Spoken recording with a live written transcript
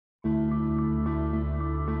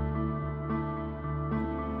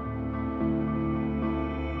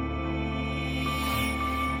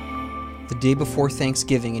The day before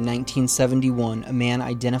Thanksgiving in 1971, a man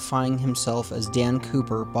identifying himself as Dan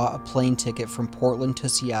Cooper bought a plane ticket from Portland to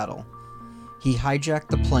Seattle. He hijacked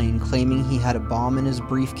the plane, claiming he had a bomb in his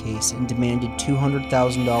briefcase, and demanded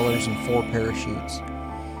 $200,000 and 4 parachutes.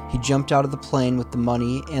 He jumped out of the plane with the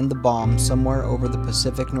money and the bomb somewhere over the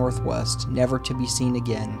Pacific Northwest, never to be seen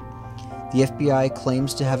again. The FBI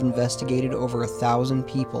claims to have investigated over 1,000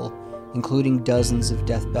 people, including dozens of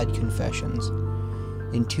deathbed confessions.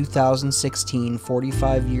 In 2016,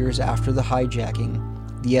 45 years after the hijacking,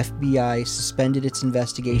 the FBI suspended its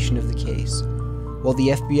investigation of the case. While the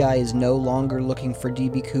FBI is no longer looking for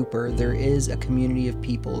D.B. Cooper, there is a community of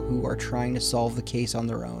people who are trying to solve the case on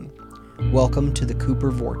their own. Welcome to the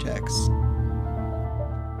Cooper Vortex.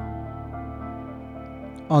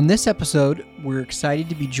 On this episode, we're excited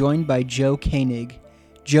to be joined by Joe Koenig.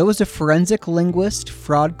 Joe is a forensic linguist,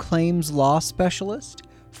 fraud claims law specialist,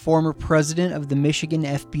 former president of the Michigan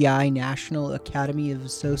FBI National Academy of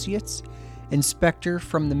Associates, inspector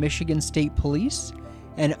from the Michigan State Police,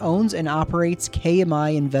 and owns and operates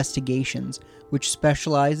KMI Investigations, which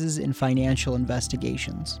specializes in financial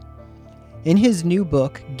investigations. In his new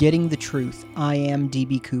book, Getting the Truth, I Am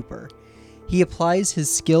D.B. Cooper, he applies his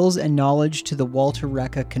skills and knowledge to the Walter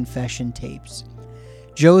Reca confession tapes.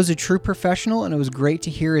 Joe is a true professional, and it was great to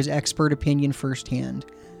hear his expert opinion firsthand.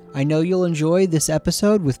 I know you'll enjoy this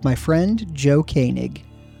episode with my friend, Joe Koenig.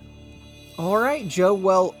 All right, Joe.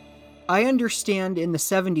 Well, I understand in the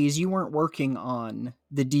 70s you weren't working on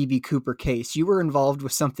the D.B. Cooper case. You were involved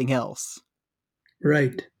with something else.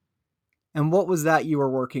 Right. And what was that you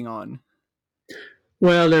were working on?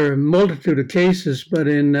 Well, there are a multitude of cases, but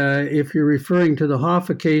if you're referring to the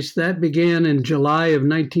Hoffa case, that began in July of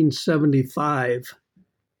 1975.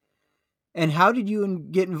 And how did you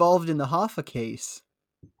get involved in the Hoffa case?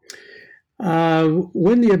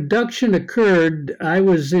 When the abduction occurred, I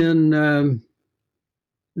was in the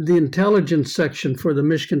intelligence section for the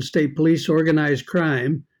Michigan State Police organized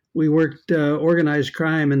crime. We worked organized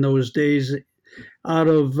crime in those days out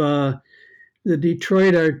of the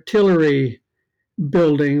Detroit Artillery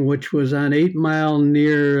building, which was on 8 Mile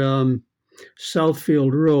near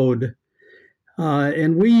Southfield Road.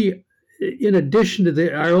 And we, in addition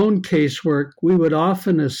to our own casework, we would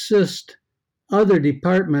often assist other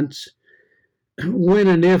departments when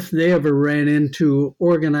and if they ever ran into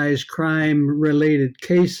organized crime related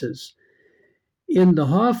cases. In the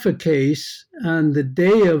Hoffa case, on the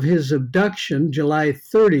day of his abduction, July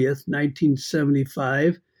 30th,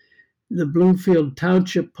 1975, the Bloomfield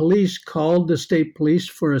Township Police called the state police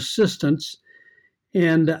for assistance,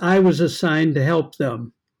 and I was assigned to help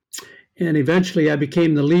them. And eventually I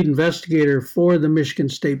became the lead investigator for the Michigan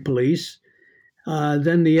State Police.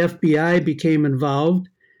 Then the FBI became involved,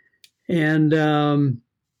 and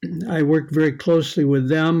I worked very closely with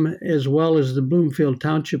them as well as the Bloomfield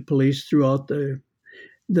Township Police throughout the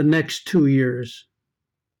next 2 years.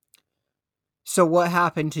 So what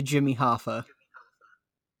happened to Jimmy Hoffa?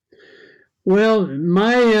 Well,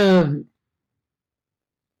 my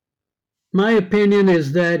opinion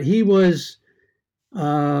is that he was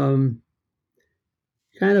kind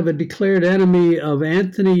of a declared enemy of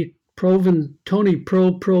Tony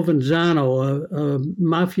Provenzano, a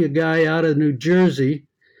mafia guy out of New Jersey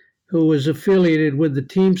who was affiliated with the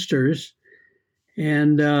Teamsters.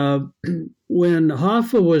 And when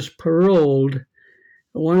Hoffa was paroled,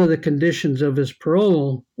 one of the conditions of his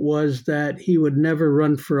parole was that he would never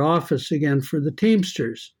run for office again for the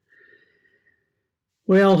Teamsters.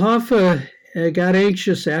 Well, Hoffa got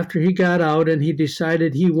anxious after he got out, and he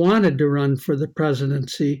decided he wanted to run for the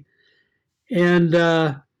presidency. And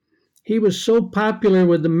he was so popular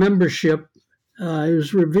with the membership, he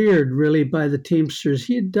was revered really by the Teamsters.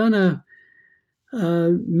 He had done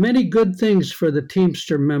many good things for the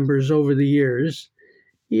Teamster members over the years.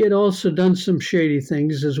 He had also done some shady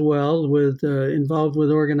things as well, involved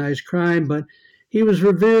with organized crime, but he was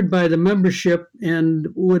revered by the membership and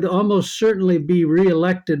would almost certainly be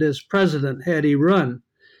reelected as president had he run.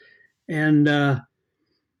 And the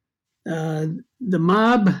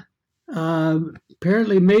mob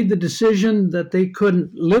apparently made the decision that they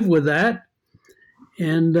couldn't live with that,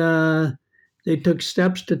 and they took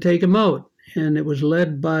steps to take him out. And it was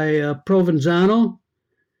led by Provenzano,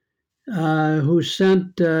 who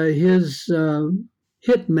sent his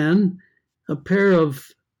hitmen, a pair of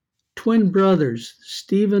twin brothers,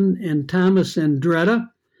 Stephen and Thomas Andretta,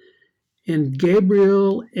 and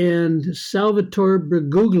Gabriel and Salvatore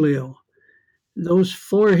Bergoglio. Those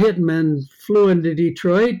 4 hitmen flew into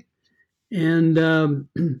Detroit and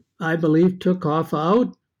I believe took off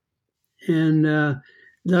out, and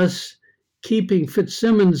thus keeping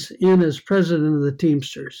Fitzsimmons in as president of the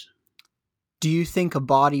Teamsters. Do you think a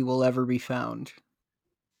body will ever be found?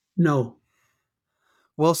 No,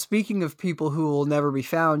 Well, speaking of people who will never be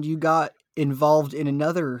found, you got involved in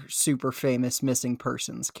another super famous missing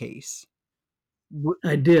persons case.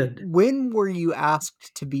 I did. When were you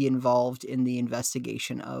asked to be involved in the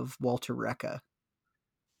investigation of Walter Recca?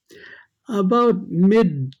 About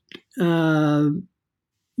mid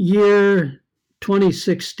year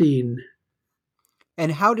 2016.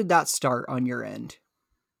 And how did that start on your end?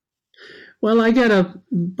 Well,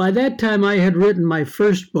 by that time, I had written my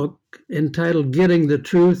first book entitled Getting the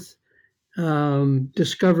Truth,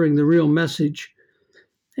 Discovering the Real Message,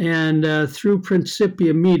 and through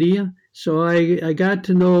Principia Media. So I got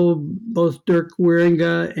to know both Dirk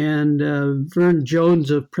Wieringa and Vern Jones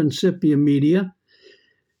of Principia Media.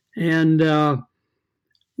 And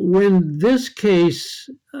when this case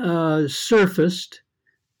surfaced,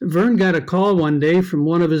 Vern got a call one day from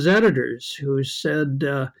one of his editors who said,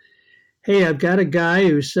 hey, I've got a guy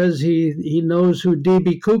who says he knows who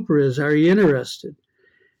D.B. Cooper is. Are you interested?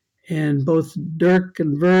 And both Dirk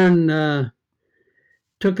and Vern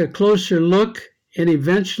took a closer look and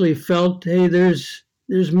eventually felt, hey, there's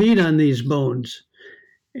meat on these bones.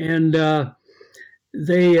 And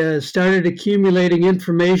they started accumulating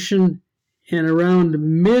information. And around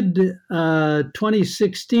mid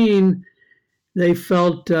 2016, they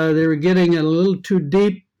felt they were getting a little too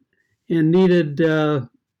deep and needed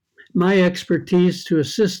my expertise to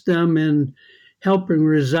assist them in helping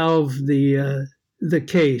resolve the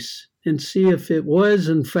case and see if it was,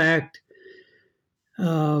 in fact,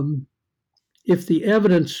 if the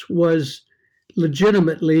evidence was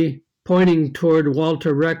legitimately pointing toward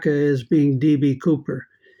Walter Recca as being D.B. Cooper.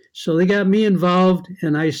 So they got me involved,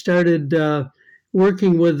 and I started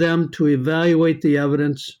working with them to evaluate the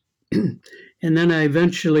evidence. And then I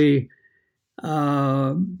eventually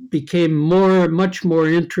became much more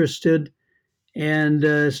interested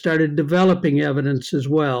and started developing evidence as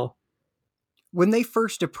well. When they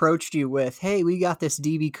first approached you with, hey, we got this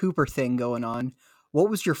D.B. Cooper thing going on, what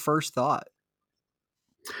was your first thought?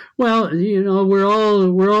 Well, we're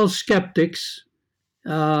all skeptics.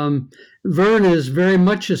 Vern is very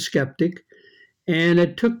much a skeptic, and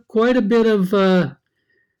it took quite a bit of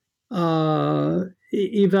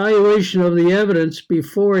evaluation of the evidence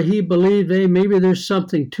before he believed, hey, maybe there's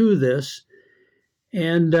something to this.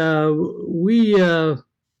 And we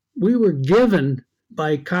were given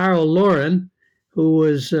by Carl Lauren, who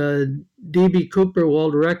was D.B. Cooper,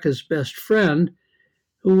 Walter Recca's best friend,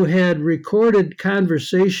 who had recorded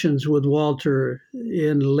conversations with Walter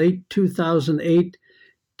in late 2008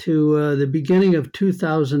 to the beginning of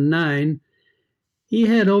 2009. He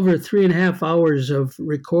had over 3.5 hours of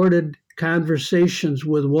recorded conversations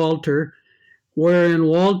with Walter, wherein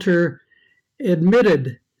Walter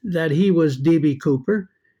admitted that he was D.B. Cooper.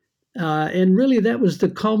 And really, that was the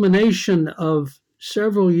culmination of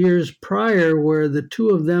several years prior where the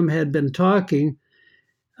two of them had been talking.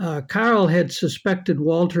 Carl had suspected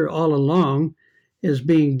Walter all along as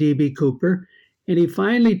being D.B. Cooper, and he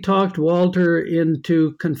finally talked Walter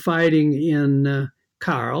into confiding in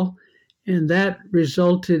Carl, and that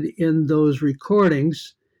resulted in those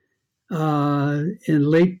recordings in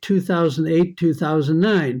late 2008,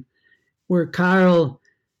 2009, where Carl,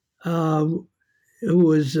 who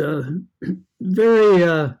was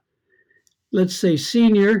very, let's say,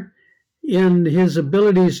 senior in his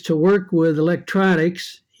abilities to work with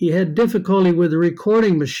electronics, he had difficulty with the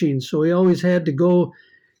recording machine, so he always had to go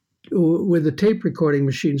with the tape recording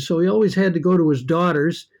machine. So he always had to go to his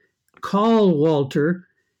daughter's, call Walter,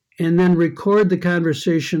 and then record the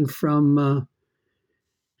conversation from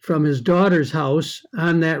his daughter's house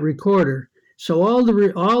on that recorder. So all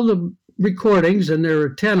the recordings, and there were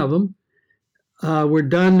 10 of them, were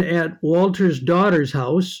done at Walter's daughter's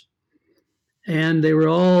house, and they were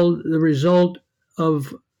all the result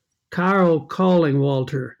of Carl calling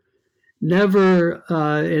Walter. Never,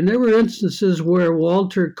 and there were instances where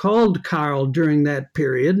Walter called Carl during that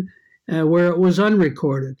period, where it was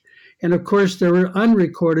unrecorded. And of course, there were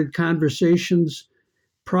unrecorded conversations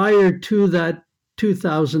prior to that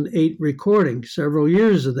 2008 recording, several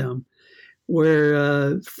years of them,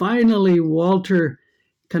 where finally Walter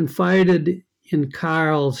confided in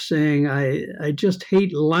Carl, saying, I just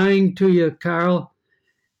hate lying to you, Carl.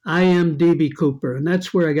 I am D.B. Cooper. And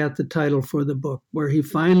that's where I got the title for the book, where he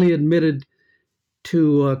finally admitted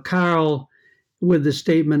to Carl with the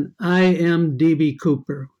statement, I am D.B.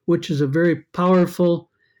 Cooper, which is a very powerful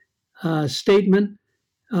statement,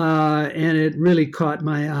 and it really caught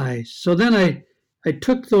my eye. So then I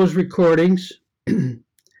took those recordings. We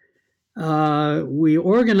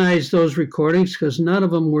organized those recordings because none of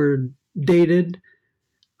them were dated.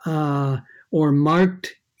 or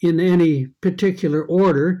marked in any particular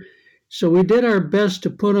order. So we did our best to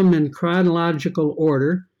put them in chronological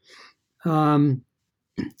order. And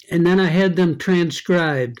then I had them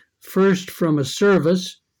transcribed, first from a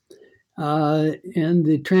service, and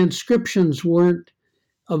the transcriptions weren't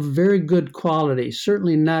of very good quality,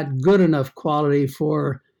 certainly not good enough quality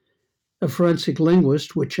for a forensic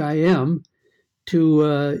linguist, which I am,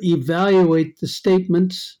 to evaluate the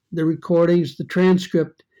statements, the recordings, the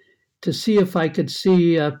transcript, to see if I could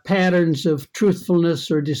see patterns of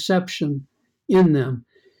truthfulness or deception in them.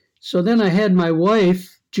 So then I had my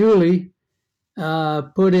wife, Julie,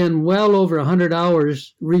 put in well over 100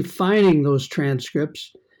 hours refining those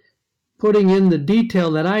transcripts, putting in the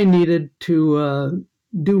detail that I needed to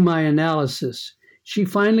do my analysis. She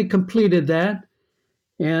finally completed that,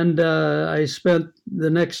 and I spent the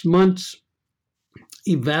next months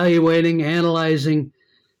evaluating, analyzing,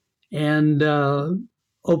 and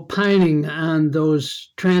opining on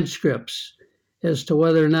those transcripts as to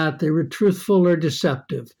whether or not they were truthful or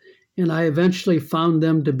deceptive. And I eventually found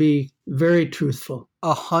them to be very truthful.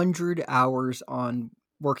 100 hours on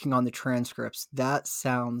working on the transcripts. That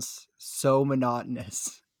sounds so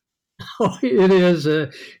monotonous. Oh, it is.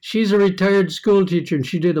 She's a retired school teacher, and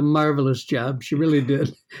she did a marvelous job. She really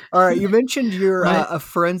did. All right, you mentioned you're My, a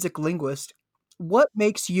forensic linguist. What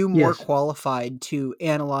makes you more yes. qualified to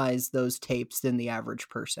analyze those tapes than the average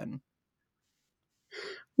person?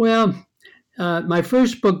 Well, my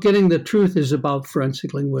first book, Getting the Truth, is about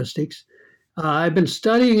forensic linguistics. I've been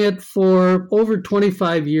studying it for over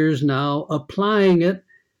 25 years now, applying it,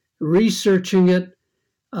 researching it,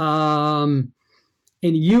 and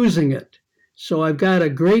using it. So I've got a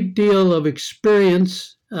great deal of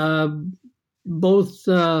experience, both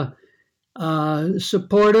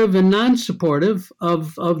supportive and non-supportive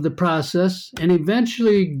of the process, and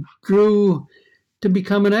eventually grew to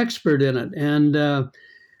become an expert in it. And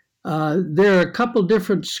there are a couple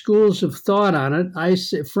different schools of thought on it. I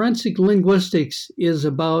say forensic linguistics is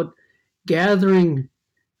about gathering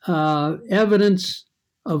evidence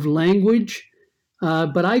of language,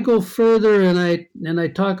 but I go further and I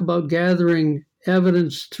talk about gathering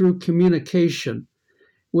evidence through communication,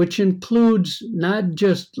 which includes not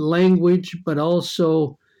just language but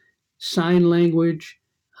also sign language,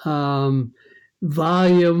 volume,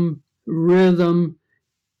 rhythm,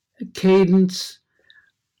 cadence,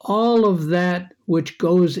 all of that which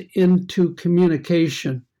goes into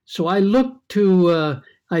communication. So I look to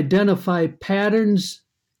identify patterns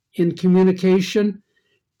in communication,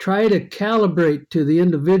 try to calibrate to the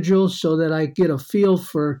individual so that I get a feel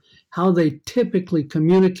for how they typically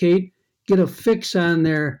communicate, get a fix on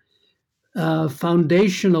their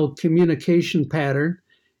foundational communication pattern.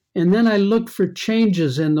 And then I look for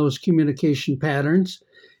changes in those communication patterns.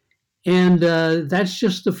 And that's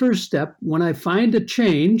just the first step. When I find a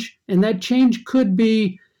change, and that change could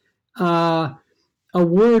be a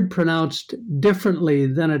word pronounced differently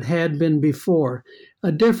than it had been before,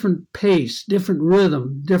 a different pace, different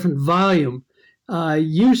rhythm, different volume,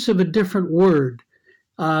 use of a different word,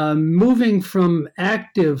 moving from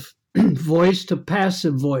active voice to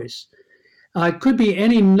passive voice. It could be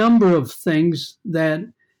any number of things that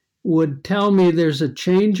would tell me there's a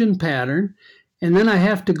change in pattern. And then I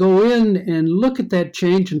have to go in and look at that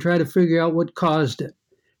change and try to figure out what caused it.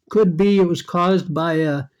 Could be it was caused by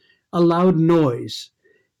a loud noise.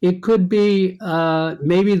 It could be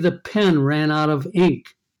maybe the pen ran out of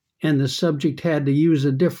ink and the subject had to use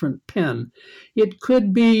a different pen. It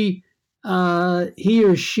could be he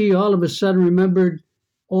or she all of a sudden remembered,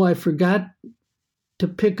 oh, I forgot to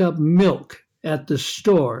pick up milk at the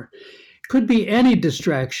store. Could be any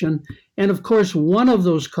distraction. And of course, one of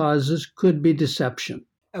those causes could be deception.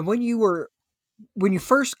 And when you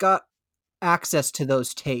first got access to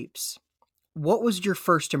those tapes, what was your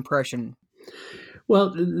first impression?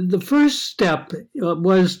 Well, the first step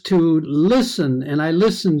was to listen, and I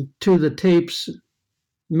listened to the tapes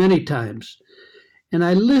many times. And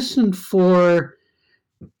I listened for,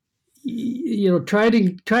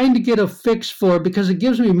 trying to get a fix for, because it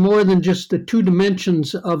gives me more than just the two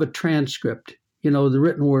dimensions of a transcript, the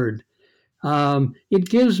written word. It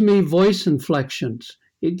gives me voice inflections.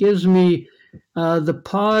 It gives me the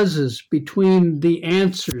pauses between the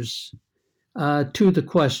answers to the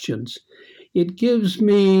questions. It gives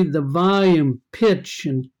me the volume, pitch,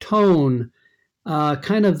 and tone,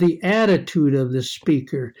 kind of the attitude of the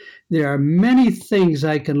speaker. There are many things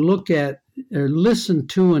I can look at or listen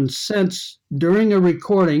to and sense during a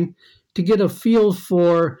recording to get a feel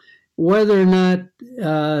for whether or not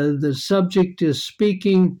the subject is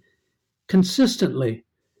speaking consistently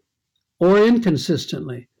or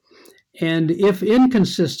inconsistently. And if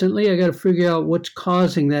inconsistently, I got to figure out what's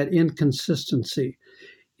causing that inconsistency.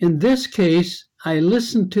 In this case, I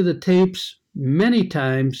listened to the tapes many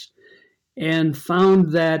times and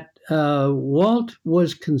found that Walt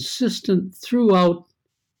was consistent throughout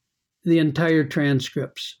the entire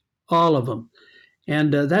transcripts, all of them.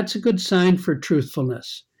 And that's a good sign for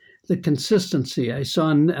truthfulness. The consistency. I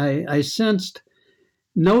sensed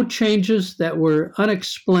no changes that were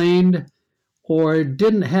unexplained or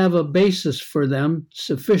didn't have a basis for them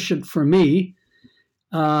sufficient for me.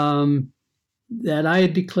 That I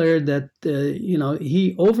had declared that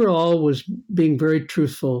he overall was being very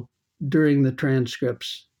truthful during the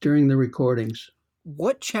transcripts, during the recordings.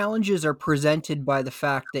 What challenges are presented by the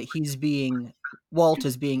fact that Walt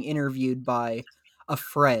is being interviewed by a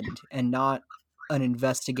friend and not an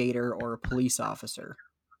investigator or a police officer?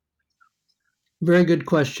 Very good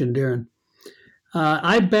question, Darren.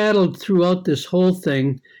 I battled throughout this whole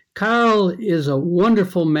thing. Carl is a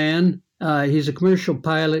wonderful man. He's a commercial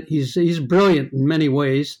pilot. He's brilliant in many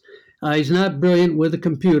ways. He's not brilliant with a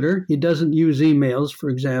computer. He doesn't use emails, for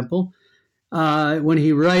example. When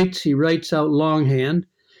he writes out longhand.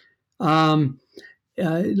 And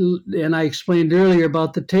I explained earlier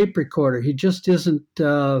about the tape recorder. He just isn't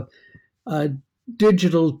digitally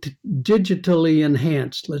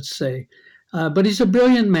enhanced, let's say. But he's a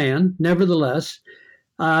brilliant man, nevertheless.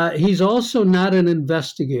 He's also not an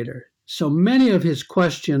investigator. So many of his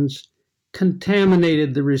questions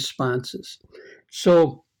contaminated the responses.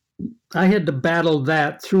 So I had to battle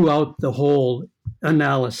that throughout the whole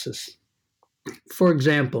analysis. For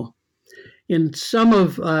example, in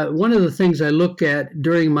one of the things I look at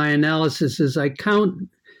during my analysis is I count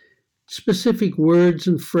specific words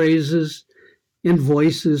and phrases and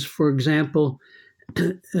voices, for example,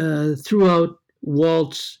 throughout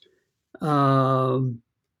Walt's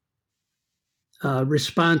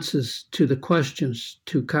responses to the questions,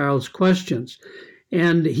 to Carl's questions.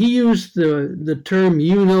 And he used the term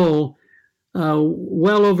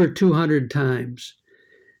well over 200 times.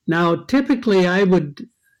 Now, typically I would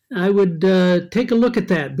take a look at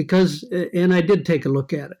that and I did take a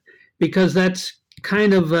look at it, because that's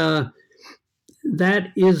kind of that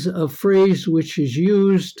is a phrase which is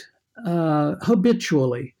used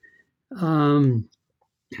habitually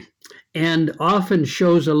and often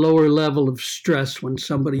shows a lower level of stress when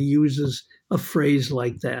somebody uses a phrase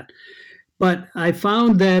like that. But I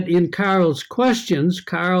found that in Carl's questions,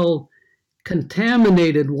 Carl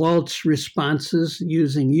contaminated Walt's responses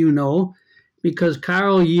using because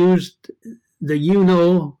Carl used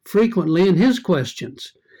the frequently in his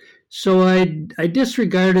questions. So I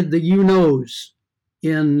disregarded the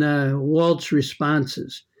in Walt's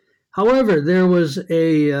responses. However, there was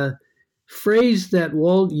a phrase that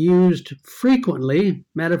Walt used frequently,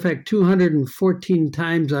 matter of fact, 214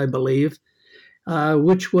 times, I believe,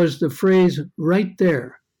 which was the phrase right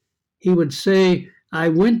there. He would say, I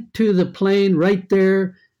went to the plane right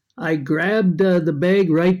there. I grabbed the bag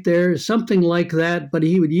right there, something like that. But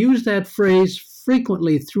he would use that phrase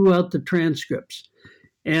frequently throughout the transcripts.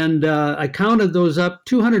 And I counted those up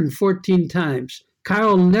 214 times.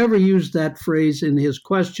 Carl never used that phrase in his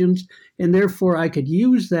questions, and therefore I could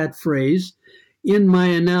use that phrase in my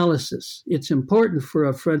analysis. It's important for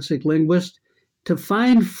a forensic linguist to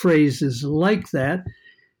find phrases like that,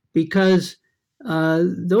 because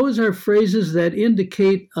those are phrases that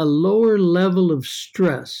indicate a lower level of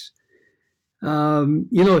stress.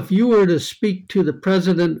 If you were to speak to the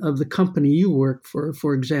president of the company you work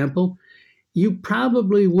for example, you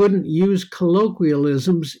probably wouldn't use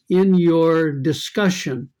colloquialisms in your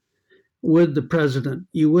discussion with the president.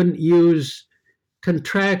 You wouldn't use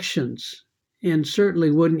contractions, and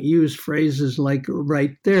certainly wouldn't use phrases like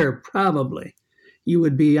right there, probably. You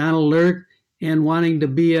would be on alert and wanting to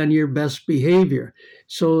be on your best behavior.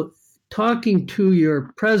 So talking to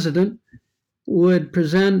your president would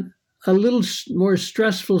present a little more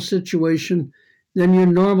stressful situation than your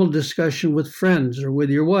normal discussion with friends or with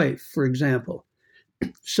your wife, for example.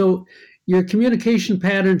 So your communication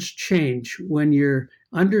patterns change when you're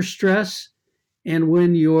under stress and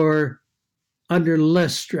when you're under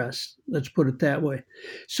less stress, let's put it that way.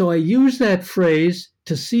 So I use that phrase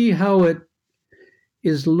to see how it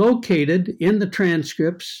is located in the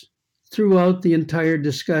transcripts throughout the entire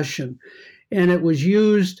discussion. And it was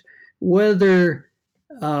used whether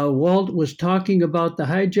Walt was talking about the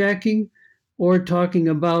hijacking or talking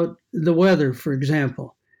about the weather, for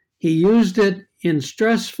example. He used it in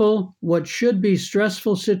what should be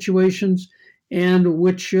stressful situations and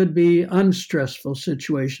which should be unstressful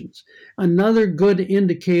situations. Another good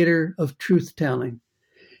indicator of truth telling.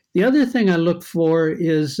 The other thing I look for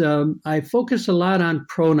is I focus a lot on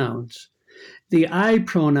pronouns. The I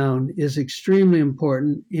pronoun is extremely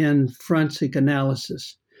important in forensic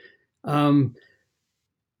analysis. Um,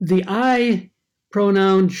 the I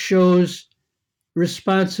pronoun shows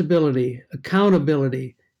responsibility,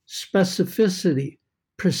 accountability, specificity,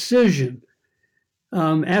 precision.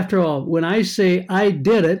 After all, when I say I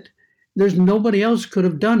did it, there's nobody else could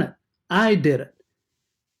have done it. I did it.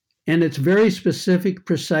 And it's very specific,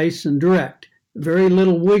 precise, and direct. Very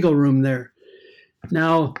little wiggle room there.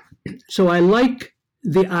 Now, so I like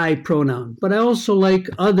the I pronoun, but I also like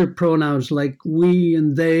other pronouns like we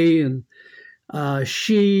and they and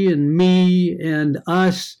she and me and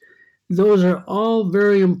us. Those are all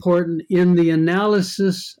very important in the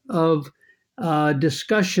analysis of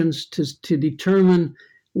discussions to determine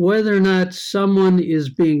whether or not someone is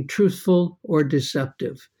being truthful or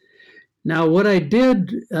deceptive. Now, what I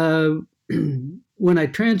did when I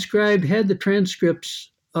had the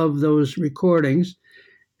transcripts of those recordings,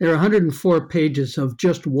 there are 104 pages of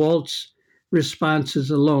just Walt's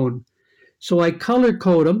responses alone. So I color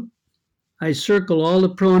code them. I circle all the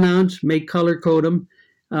pronouns, make color code them.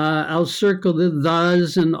 I'll circle the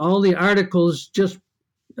thes and all the articles, just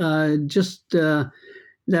that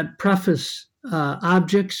preface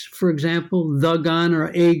objects, for example, the gun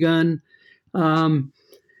or a gun. Um,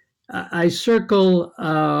 I circle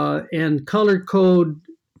and color code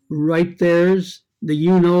right there's, the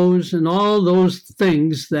you knows, and all those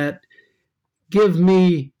things that give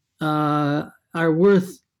me are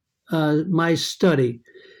worth my study.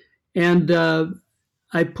 And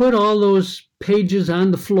I put all those pages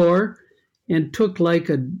on the floor and took like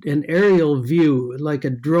an aerial view, like a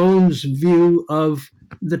drone's view of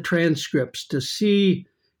the transcripts to see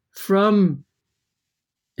from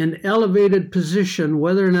an elevated position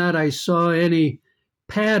whether or not I saw any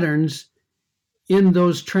patterns in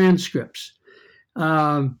those transcripts.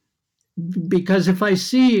 Um, because if I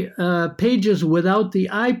see pages without the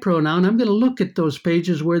I pronoun, I'm going to look at those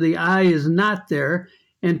pages where the I is not there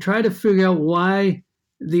and try to figure out why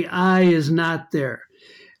the I is not there.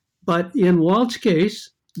 But in Walt's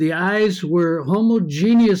case, the I's were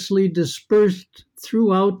homogeneously dispersed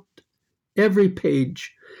throughout every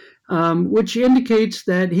page, which indicates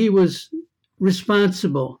that he was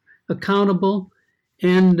responsible, accountable,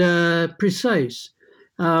 and precise,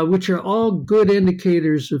 which are all good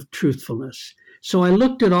indicators of truthfulness. So I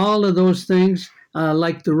looked at all of those things,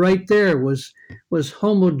 like the right there was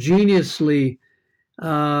homogeneously.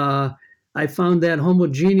 I found that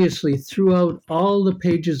homogeneously throughout all the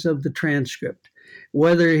pages of the transcript,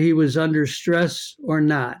 whether he was under stress or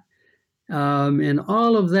not. And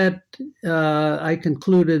all of that, I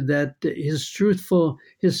concluded that his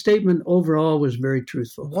statement overall was very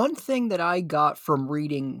truthful. One thing that I got from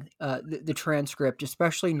reading the transcript,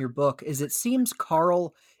 especially in your book, is it seems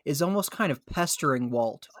Carl is almost kind of pestering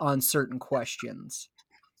Walt on certain questions.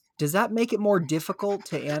 Does that make it more difficult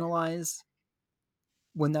to analyze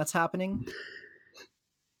when that's happening?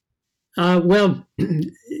 Well,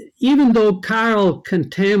 even though Carl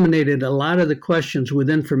contaminated a lot of the questions with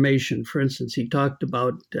information, for instance, he talked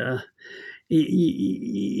about,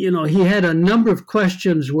 he had a number of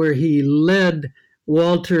questions where he led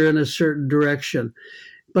Walter in a certain direction,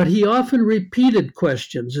 but he often repeated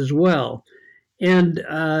questions as well. And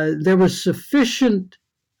there was sufficient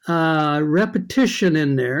repetition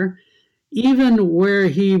in there, even where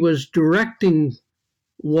he was directing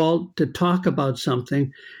Walt to talk about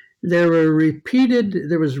something. There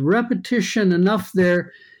was repetition enough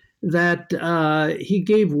there that he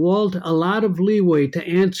gave Walt a lot of leeway to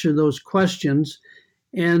answer those questions.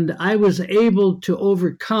 And I was able to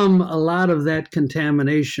overcome a lot of that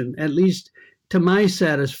contamination, at least to my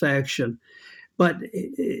satisfaction. But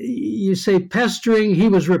you say pestering, he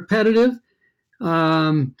was repetitive.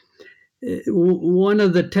 One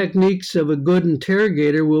of the techniques of a good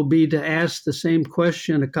interrogator will be to ask the same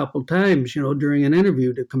question a couple times, during an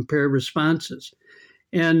interview to compare responses.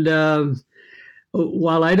 And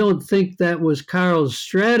while I don't think that was Carl's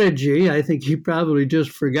strategy, I think he probably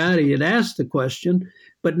just forgot he had asked the question.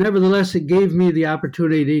 But nevertheless, it gave me the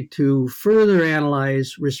opportunity to further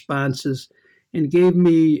analyze responses and gave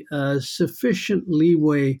me sufficient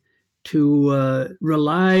leeway to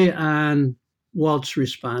rely on Walt's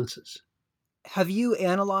responses. Have you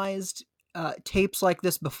analyzed tapes like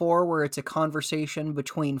this before where it's a conversation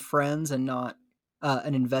between friends and not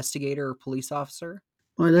an investigator or police officer?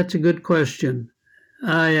 Well, that's a good question.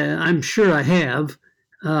 I'm sure I have.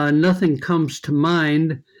 Nothing comes to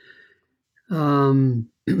mind,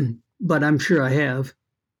 but I'm sure I have.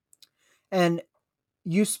 And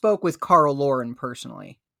you spoke with Carl Lauren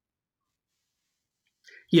personally.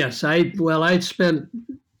 Yes, I'd spent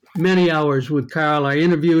many hours with Carl. I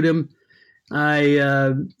interviewed him.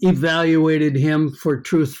 I evaluated him for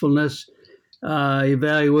truthfulness.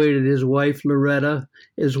 Evaluated his wife Loretta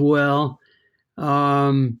as well.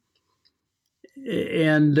 Um,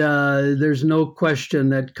 and there's no question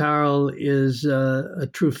that Carl is a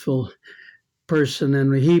truthful person,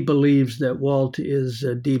 and he believes that Walt is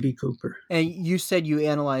D.B. Cooper. And you said you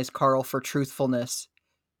analyzed Carl for truthfulness.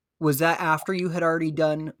 Was that after you had already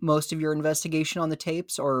done most of your investigation on the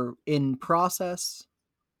tapes or in process?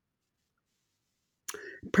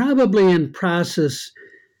 Probably in process.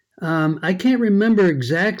 I can't remember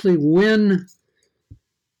exactly when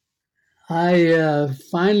I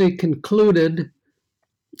finally concluded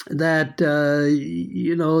that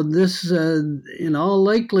this in all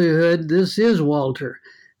likelihood this is Walter.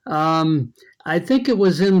 I think it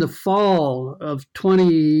was in the fall of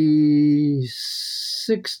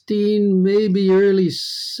 2016, maybe early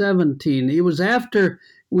 17. It was after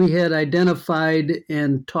we had identified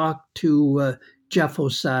and talked to Jeff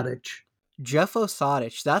Osadich. Jeff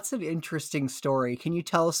Osadich, that's an interesting story. Can you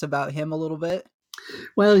tell us about him a little bit?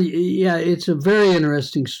 Well, yeah, it's a very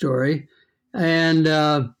interesting story. And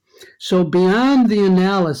so, beyond the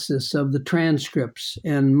analysis of the transcripts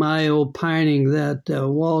and my opining that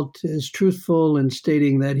Walt is truthful in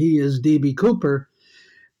stating that he is D.B. Cooper,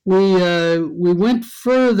 we went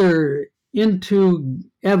further into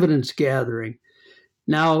evidence gathering.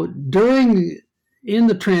 Now, in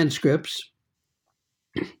the transcripts,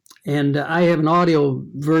 and I have an audible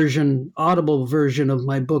version of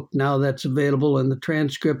my book now that's available, and the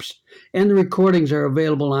transcripts and the recordings are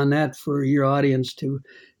available on that for your audience to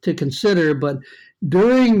consider. But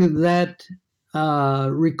during that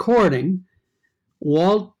recording,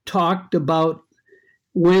 Walt talked about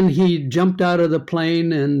when he jumped out of the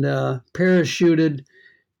plane and parachuted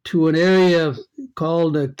to an area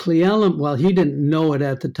called Cleellum. Well, he didn't know it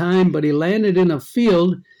at the time, but he landed in a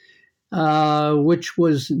field which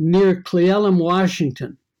was near Cleellum,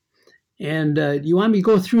 Washington. And you want me to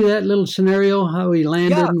go through that little scenario, how he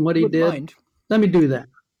landed and what he did? Mind. Let me do that.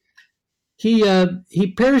 He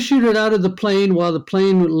parachuted out of the plane while the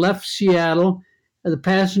plane left Seattle. The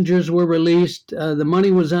passengers were released. The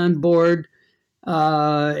money was on board,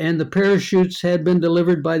 and the parachutes had been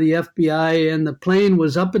delivered by the FBI, and the plane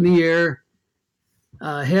was up in the air,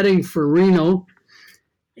 heading for Reno.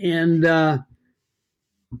 And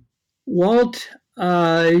Walt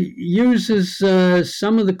uses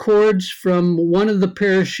some of the cords from one of the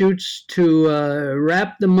parachutes to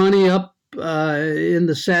wrap the money up in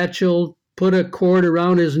the satchel, put a cord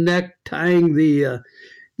around his neck, tying the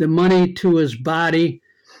money to his body,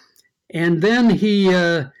 and then he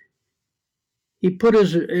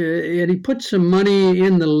put some money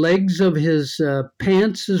in the legs of his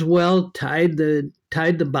pants as well, tied the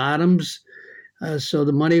bottoms so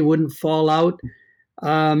the money wouldn't fall out.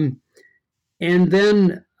 And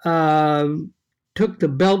then took the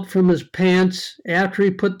belt from his pants after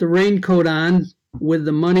he put the raincoat on with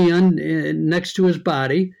the money next to his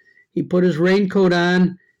body. He put his raincoat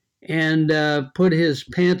on and put his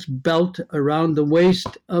pants belt around the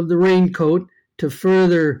waist of the raincoat to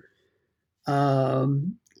further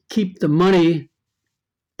keep the money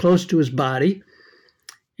close to his body.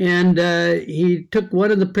 And he took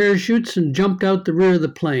one of the parachutes and jumped out the rear of the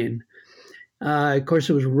plane. Of course,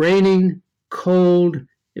 it was raining, cold.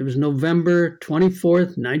 It was November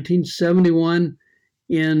 24th, 1971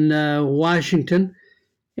 in Washington.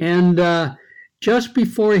 And just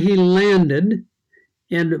before he landed,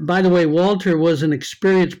 and by the way, Walter was an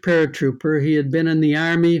experienced paratrooper. He had been in the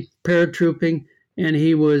Army paratrooping, and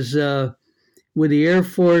he was with the Air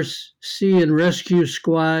Force Sea and Rescue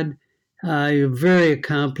Squad, a very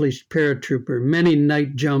accomplished paratrooper, many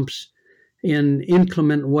night jumps in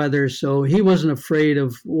inclement weather, so he wasn't afraid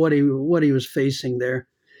of what he was facing there.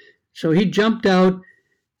 So he jumped out,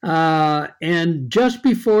 and just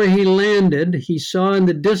before he landed, he saw in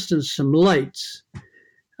the distance some lights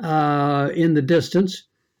in the distance.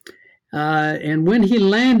 And when he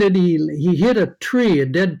landed, he hit a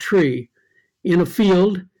dead tree, in a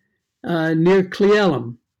field near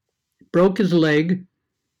Cleellum, broke his leg.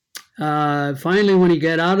 Finally, when he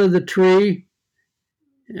got out of the tree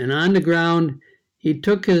and on the ground, he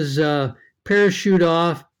took his parachute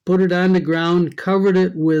off, put it on the ground, covered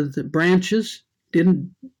it with branches,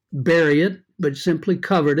 didn't bury it, but simply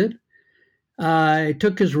covered it. He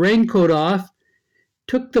took his raincoat off,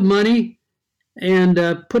 took the money, and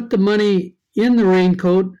put the money in the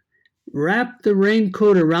raincoat, wrapped the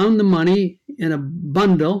raincoat around the money in a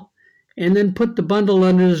bundle, and then put the bundle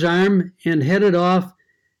under his arm and headed off.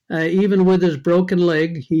 Even with his broken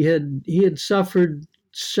leg, he had suffered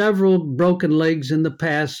several broken legs in the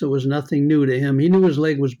past, so it was nothing new to him. He knew his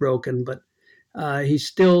leg was broken, but he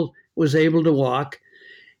still was able to walk.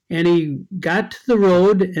 And he got to the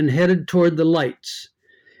road and headed toward the lights.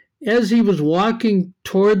 As he was walking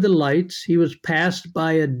toward the lights, he was passed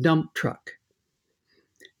by a dump truck.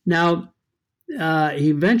 Now, he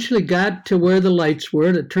eventually got to where the lights were.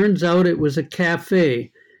 It turns out it was a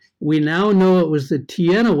cafe. We now know it was the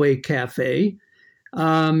Tienaway Cafe.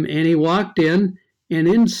 And he walked in, and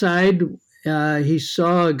inside he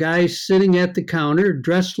saw a guy sitting at the counter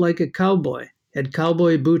dressed like a cowboy. Had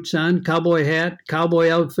cowboy boots on, cowboy hat, cowboy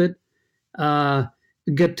outfit,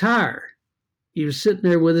 guitar. He was sitting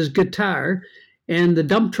there with his guitar, and the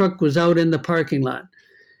dump truck was out in the parking lot.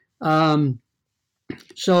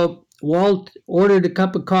 So Walt ordered a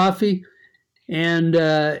cup of coffee, and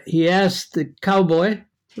he asked the cowboy,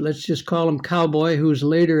 let's just call him Cowboy, who's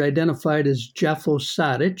later identified as Jeff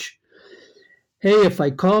Osadich, hey, if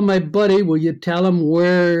I call my buddy, will you tell him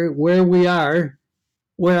where we are,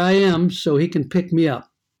 where I am, so he can pick me up?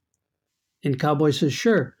 And Cowboy says,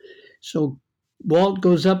 sure. So Walt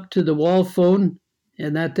goes up to the wall phone,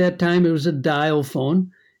 and at that time it was a dial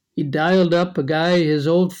phone. He dialed up a guy, his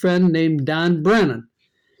old friend named Don Brennan,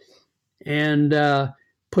 and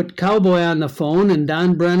put Cowboy on the phone, and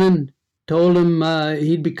Don Brennan told him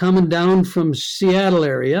he'd be coming down from Seattle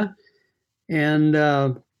area. And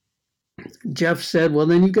Jeff said, well,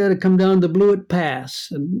 then you got to come down the Blewett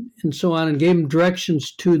Pass, and so on, and gave him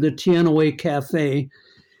directions to the Tienaway Cafe.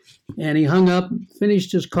 And he hung up,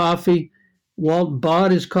 finished his coffee. Walt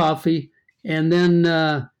bought his coffee, and then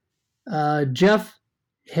Jeff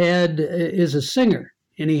is a singer,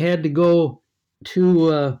 and he had to go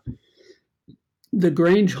to the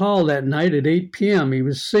Grange Hall that night at 8 p.m. He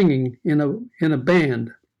was singing in a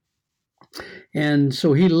band. And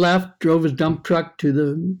so he left, drove his dump truck to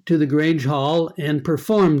the Grange Hall, and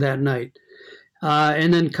performed that night.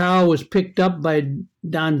 And then Carl was picked up by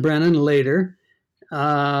Don Brennan later.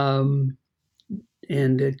 And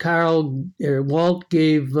Walt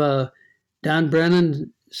gave Don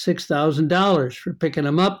Brennan $6,000 for picking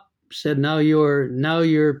him up. Said, now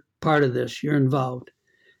you're part of this. You're involved.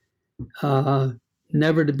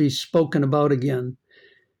 Never to be spoken about again.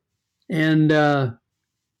 And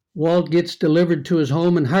Walt gets delivered to his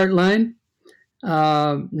home in Heartline.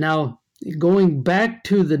 Now, going back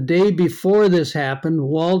to the day before this happened,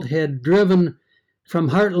 Walt had driven from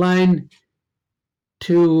Heartline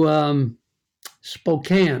to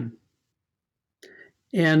Spokane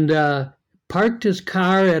and parked his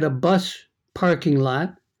car at a bus parking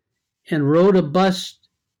lot and rode a bus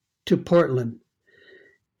to Portland.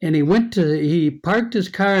 And he parked his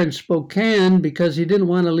car in Spokane because he didn't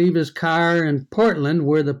want to leave his car in Portland,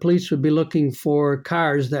 where the police would be looking for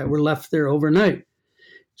cars that were left there overnight.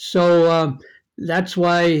 So that's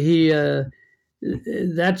why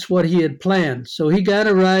that's what he had planned. So he got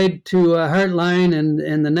a ride to Heartline,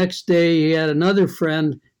 and the next day he had another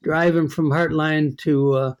friend drive him from Heartline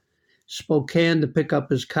to Spokane to pick up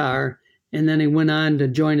his car. And then he went on to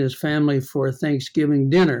join his family for Thanksgiving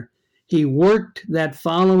dinner. He worked that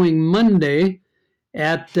following Monday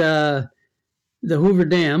at the Hoover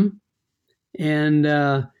Dam,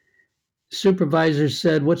 and supervisor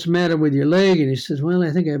said, what's the matter with your leg? And he says, well,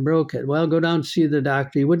 I think I broke it. Well, go down and see the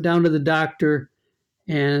doctor. He went down to the doctor,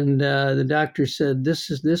 and the doctor said,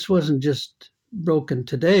 this wasn't just broken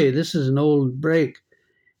today. This is an old break.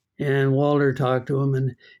 And Walter talked to him.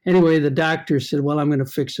 And anyway, the doctor said, well, I'm going to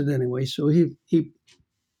fix it anyway. So he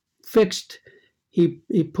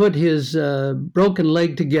put his broken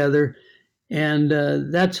leg together, and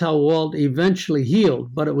that's how Walt eventually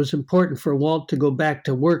healed. But it was important for Walt to go back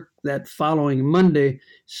to work that following Monday,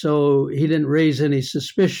 so he didn't raise any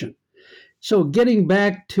suspicion. So getting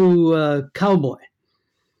back to Cowboy.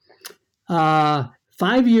 5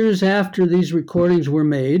 years after these recordings were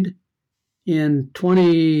made, in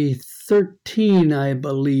 2013, I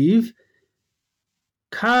believe,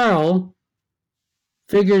 Carl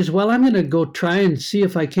figures, well, I'm going to go try and see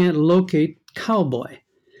if I can't locate Cowboy.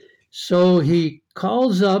 So he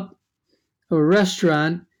calls up a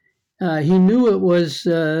restaurant. He knew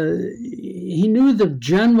the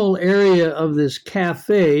general area of this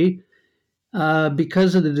cafe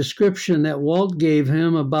because of the description that Walt gave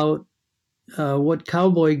him about what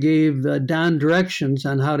Cowboy gave Don directions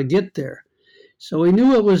on how to get there. So he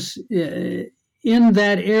knew it was in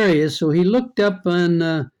that area. So he looked up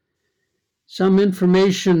on some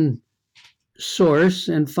information source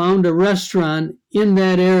and found a restaurant in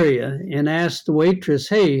that area and asked the waitress,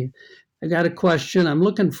 hey, I got a question. I'm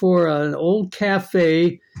looking for an old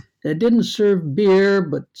cafe that didn't serve beer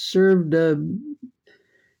but served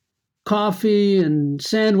coffee and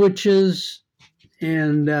sandwiches.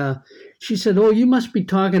 And she said, "Oh, you must be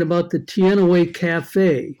talking about the Tianaway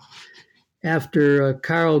Cafe," after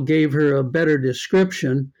Carl gave her a better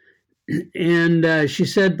description. And she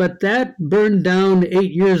said, "But that burned down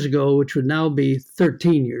 8 years ago, which would now be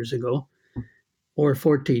 13 years ago or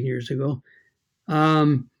 14 years ago.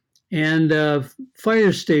 And a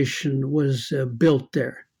fire station was built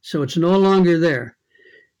there. So it's no longer there."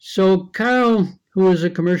 So Carl, who was a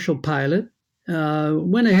commercial pilot,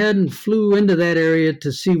 went ahead and flew into that area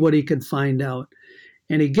to see what he could find out.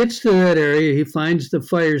 And he gets to that area, he finds the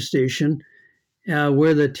fire station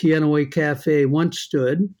where the Tianaway Cafe once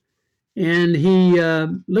stood. And he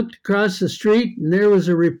looked across the street, and there was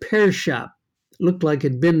a repair shop. It looked like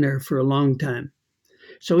it had been there for a long time.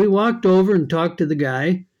 So he walked over and talked to the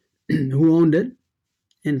guy who owned it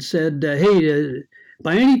and said, "Hey,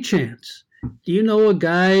 by any chance, do you know a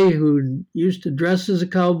guy who used to dress as a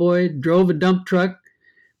cowboy, drove a dump truck,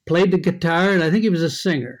 played the guitar, and I think he was a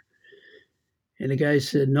singer?" And the guy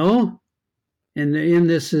said, "No." And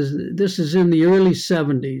this is in the early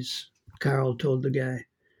 70s, Carl told the guy.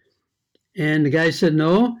 And the guy said,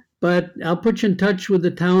 "No, but I'll put you in touch with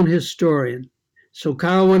the town historian." So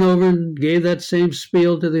Carl went over and gave that same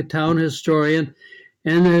spiel to the town historian.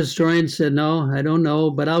 And the historian said, "No, I don't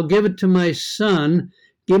know, but I'll give it to my son.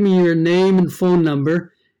 Give me your name and phone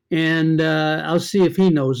number, and I'll see if he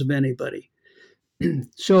knows of anybody."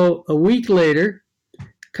 So a week later,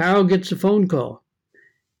 Carl gets a phone call.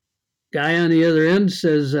 Guy on the other end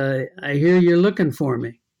says, "I hear you're looking for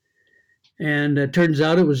me." And it turns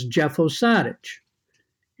out it was Jeff Osadich.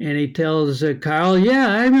 And he tells Carl, "Yeah,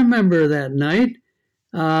 I remember that night.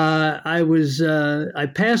 I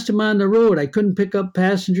passed him on the road. I couldn't pick up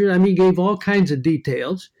passengers." I mean, he gave all kinds of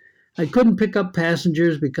details. "I couldn't pick up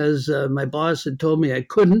passengers because my boss had told me I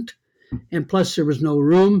couldn't. And plus there was no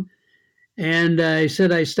room. And he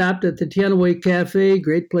said, I stopped at the Tianaway Cafe,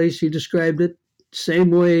 great place. He described it, same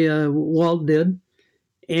way Walt did.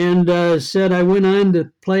 And said I went on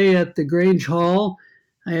to play at the Grange Hall.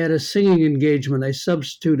 I had a singing engagement. I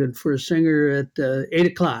substituted for a singer at 8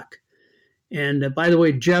 o'clock. And by the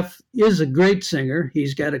way, Jeff is a great singer.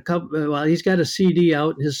 He's got he's got a CD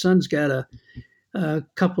out. His son's got a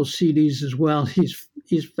couple CDs as well. He's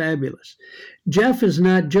fabulous. Jeff is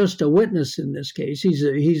not just a witness in this case.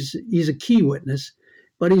 He's a key witness,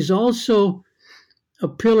 but he's also a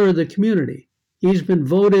pillar of the community. He's been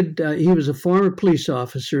voted. He was a former police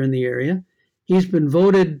officer in the area. He's been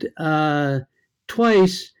voted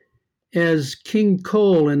twice as King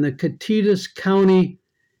Cole in the Catitas County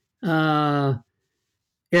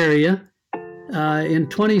area. In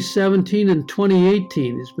 2017 and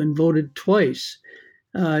 2018, he's been voted twice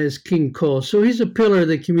as King Cole. So he's a pillar of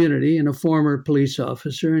the community and a former police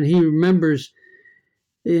officer, and he remembers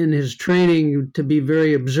in his training to be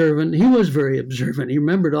very observant. He was very observant. He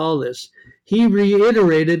remembered all this. He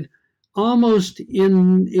reiterated almost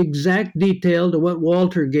in exact detail to what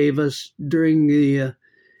Walter gave us during the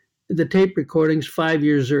tape recordings 5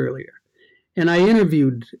 years earlier. And I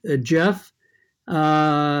interviewed Jeff.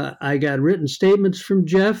 I got written statements from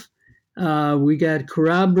Jeff. We got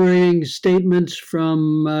corroborating statements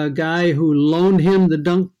from a guy who loaned him the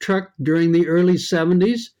dump truck during the early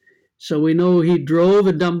 70s. So we know he drove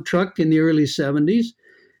a dump truck in the early 70s.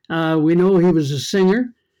 We know he was a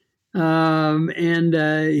singer. And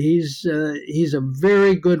he's a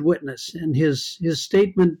very good witness. And his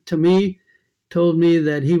statement to me told me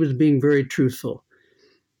that he was being very truthful.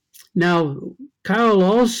 Now, Carl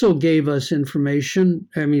also gave us information.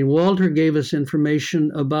 Walter gave us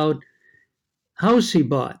information about house he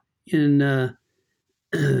bought in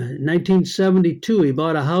 1972. He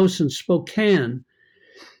bought a house in Spokane,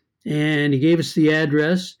 and he gave us the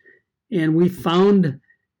address. And we found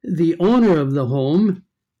the owner of the home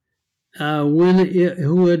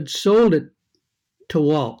who had sold it to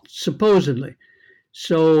Walt, supposedly.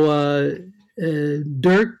 So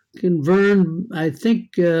Dirk and Vern, I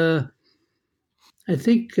think one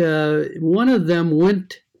of them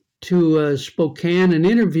went to Spokane and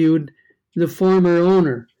interviewed the former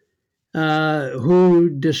owner, who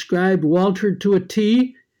described Walter to a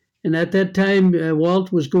T. And at that time,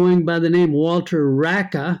 Walt was going by the name Walter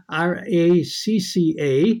Racca,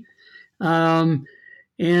 Racca.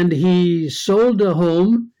 And he sold the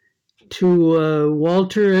home to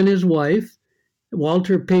Walter and his wife.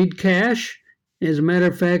 Walter paid cash. As a matter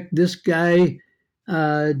of fact, this guy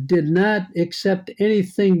did not accept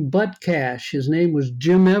anything but cash. His name was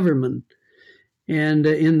Jim Everman, and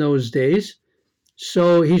in those days.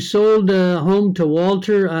 So he sold the home to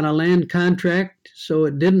Walter on a land contract, so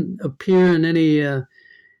it didn't appear in any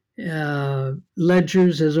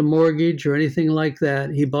ledgers as a mortgage or anything like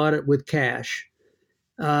that. He bought it with cash.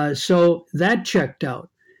 So that checked out.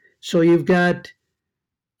 So you've got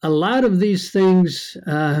a lot of these things,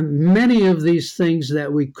 many of these things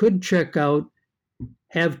that we could check out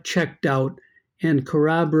have checked out and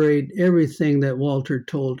corroborate everything that Walter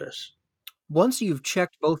told us. Once you've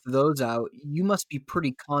checked both of those out, you must be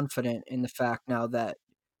pretty confident in the fact now that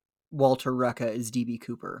Walter Recca is DB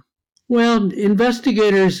Cooper. Well,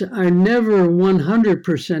 investigators are never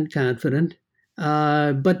 100% confident,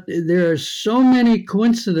 but there are so many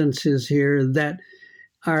coincidences here that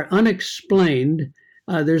are unexplained.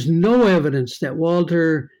 There's no evidence that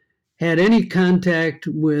Walter had any contact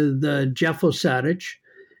with Jeff Osadich,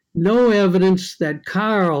 no evidence that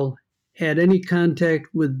Carl had any contact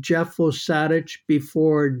with Jeff Osadich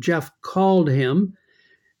before Jeff called him.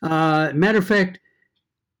 Matter of fact,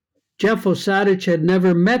 Jeff Osadich had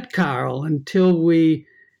never met Carl until in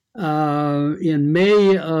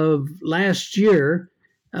May of last year,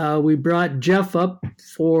 we brought Jeff up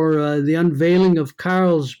for the unveiling of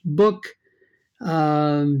Carl's book.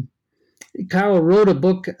 Carl wrote a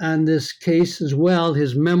book on this case as well,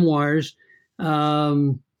 his memoirs.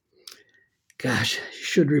 Gosh, I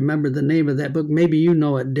should remember the name of that book. Maybe you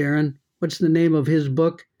know it, Darren. What's the name of his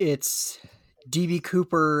book? It's DB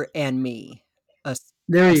Cooper and Me.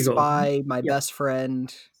 There A you go. spy, my Yep. best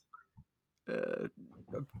friend.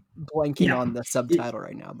 Blanking Yeah. on the subtitle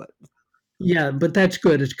right now, but Yeah, but that's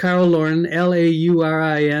good. It's Carl Laurin,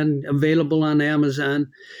 Laurin, available on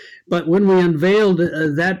Amazon. But when we unveiled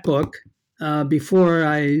that book, before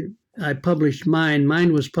I published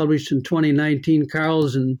mine was published in 2019.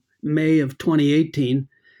 Carl's in May of 2018.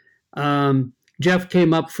 Jeff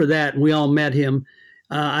came up for that, and we all met him.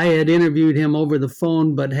 I had interviewed him over the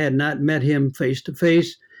phone, but had not met him face to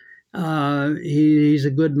face. He's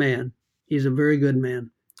a good man. He's a very good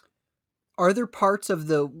man. are there parts of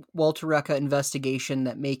the Walter Recca investigation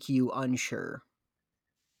that make you unsure?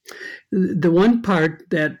 The one part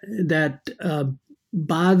that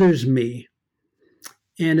bothers me,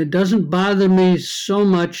 and it doesn't bother me so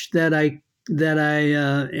much that I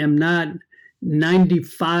am not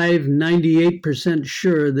 95, 98%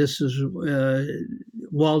 sure this is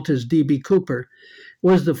Walter's DB Cooper,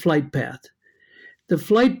 was the flight path. The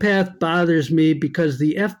flight path bothers me because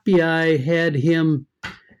the FBI had him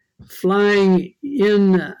flying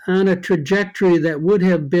in on a trajectory that would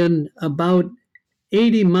have been about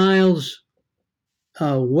 80 miles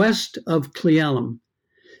west of Cle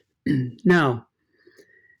Now,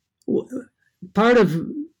 part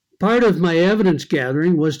of my evidence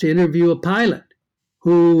gathering was to interview a pilot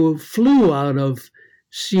who flew out of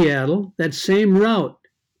Seattle, that same route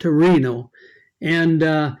to Reno. And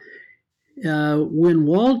when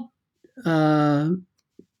Walt told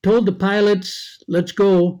the pilots, let's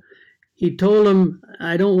go, he told them,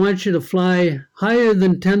 I don't want you to fly higher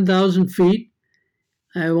than 10,000 feet.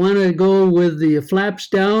 I want to go with the flaps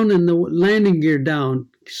down and the landing gear down.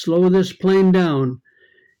 Slow this plane down,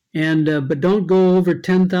 and but don't go over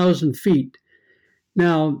 10,000 feet.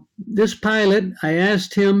 Now, this pilot, I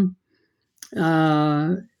asked him,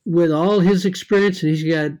 with all his experience, and he's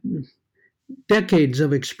got decades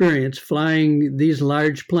of experience flying these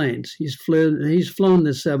large planes. He's flown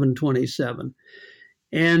the 727.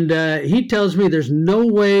 And he tells me there's no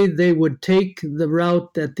way they would take the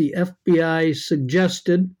route that the FBI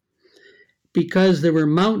suggested because there were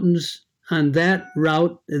mountains on that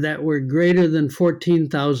route that were greater than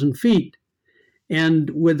 14,000 feet. And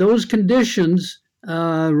with those conditions,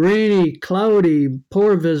 rainy, cloudy,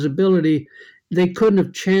 poor visibility, they couldn't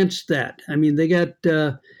have chanced that. I mean, they got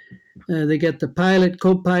the pilot,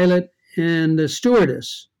 co-pilot, and the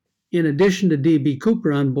stewardess, in addition to DB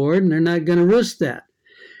Cooper on board, and they're not going to risk that.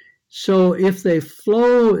 So if they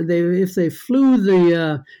flew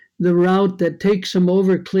the route that takes them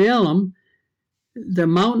over Cle Elum, the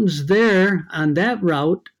mountains there on that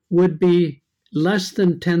route would be less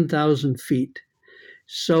than 10,000 feet.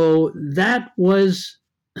 So that was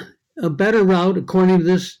a better route according to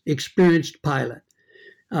this experienced pilot.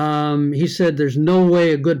 He said there's no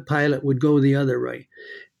way a good pilot would go the other way.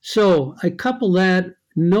 So I couple that,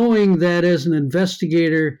 knowing that as an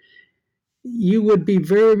investigator, you would be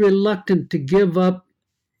very reluctant to give up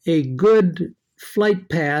a good flight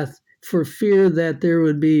path for fear that there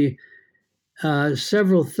would be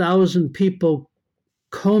several thousand people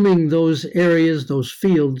combing those areas, those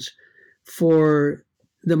fields, for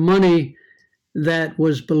the money that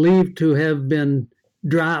was believed to have been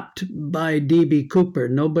dropped by DB Cooper.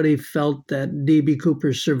 Nobody felt that DB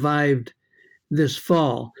Cooper survived this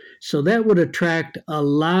fall. So that would attract a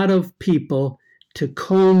lot of people to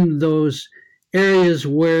comb those areas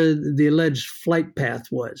where the alleged flight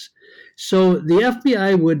path was. So the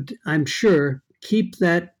FBI would, I'm sure, keep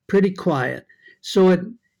that pretty quiet. So it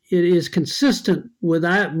is consistent with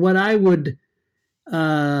what I would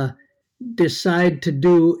uh, decide to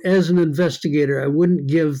do as an investigator. I wouldn't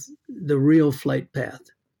give the real flight path.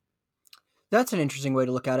 That's an interesting way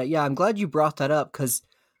to look at it. Yeah, I'm glad you brought that up because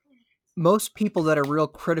most people that are real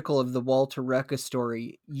critical of the Walter Reca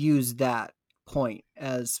story use that point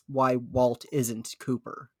as why Walt isn't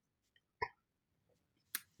Cooper.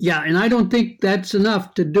 Yeah, and I don't think that's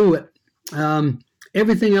enough to do it.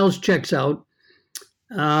 Everything else checks out.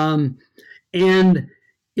 And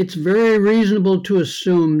it's very reasonable to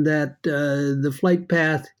assume that the flight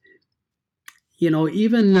path,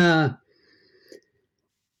 even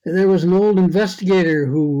there was an old investigator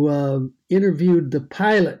who interviewed the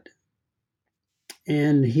pilot,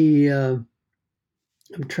 and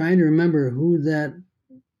I'm trying to remember who that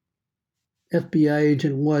FBI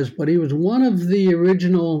agent was, but he was one of the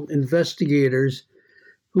original investigators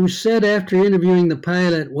who said after interviewing the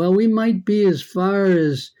pilot, well, we might be as far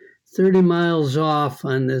as 30 miles off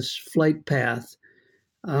on this flight path.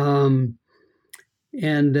 And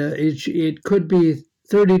it could be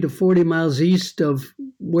 30 to 40 miles east of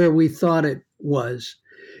where we thought it was.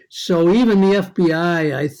 So even the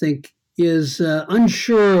FBI, I think, is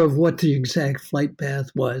unsure of what the exact flight path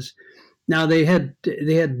was. Now they had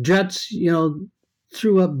jets,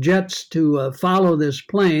 threw up jets to follow this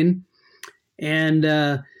plane,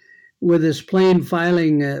 and with this plane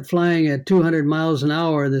flying at 200 miles an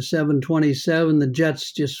hour, the 727, the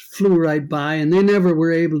jets just flew right by, and they never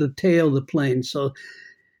were able to tail the plane. So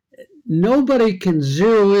nobody can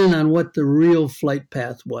zero in on what the real flight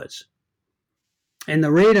path was. And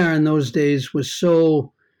the radar in those days was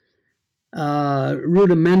so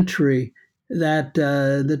rudimentary that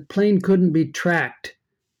the plane couldn't be tracked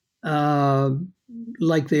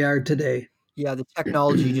like they are today. Yeah, the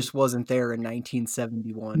technology just wasn't there in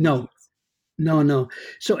 1971. No.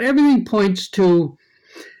 So everything points to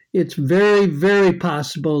it's very, very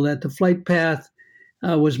possible that the flight path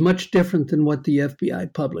was much different than what the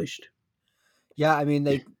FBI published. Yeah, I mean,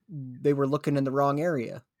 they were looking in the wrong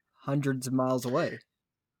area, hundreds of miles away.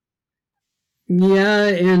 Yeah,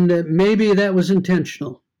 and maybe that was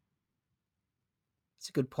intentional. That's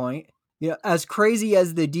a good point. As crazy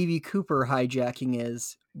as the D.B. Cooper hijacking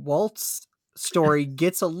is, Walt's story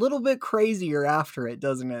gets a little bit crazier after it,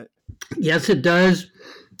 doesn't it? Yes, it does.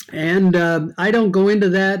 And I don't go into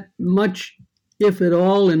that much, if at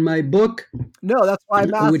all, in my book. No, that's why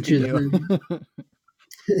I'm asking you.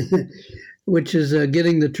 Which is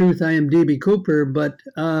Getting the Truth, I Am D.B. Cooper. But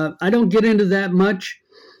I don't get into that much.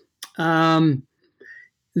 The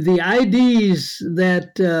IDs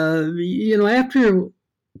that, after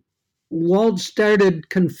Walt started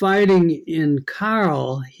confiding in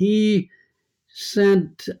Carl, he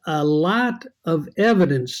sent a lot of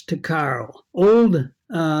evidence to Carl, old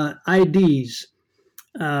IDs,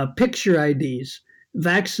 picture IDs,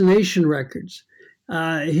 vaccination records,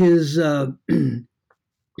 his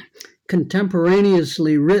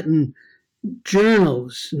contemporaneously written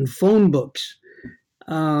journals and phone books.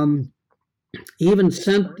 He even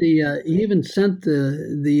sent the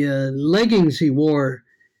leggings he wore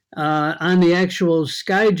on the actual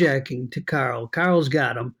skyjacking to Carl. Carl's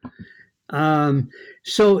got them.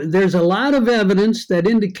 So there's a lot of evidence that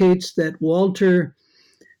indicates that Walter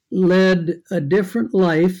led a different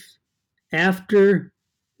life after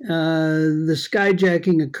the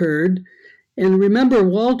skyjacking occurred. And remember,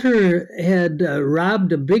 Walter had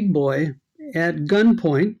robbed a big boy at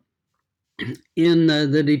gunpoint in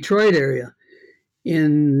the Detroit area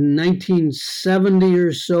in 1970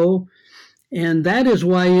 or so. And that is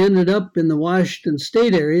why he ended up in the Washington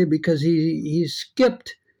State area, because he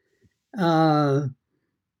skipped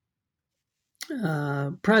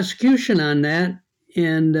prosecution on that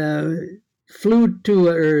and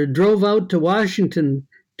drove out to Washington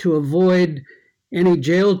to avoid any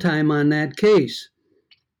jail time on that case.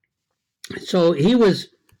 So he was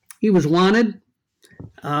wanted.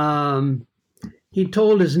 He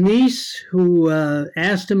told his niece, who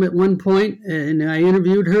asked him at one point, and I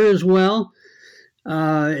interviewed her as well,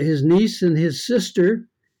 his niece and his sister,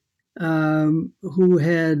 who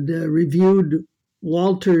had reviewed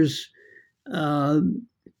Walter's.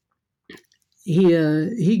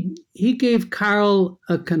 He gave Carl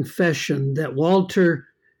a confession that Walter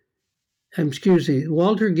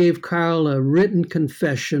gave Carl a written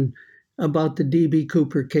confession about the D.B.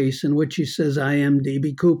 Cooper case, in which he says, "I am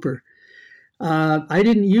D.B. Cooper." I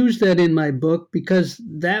didn't use that in my book because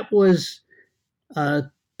that was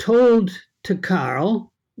told to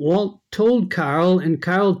Carl. Walt told Carl, and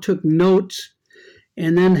Carl took notes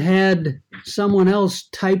and then had someone else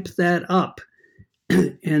type that up.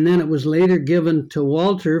 And then it was later given to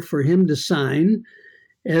Walter for him to sign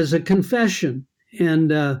as a confession.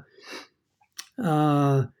 And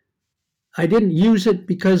I didn't use it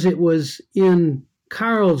because it was in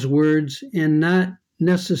Carl's words and not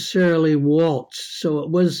necessarily Walt's. So it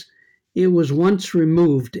was once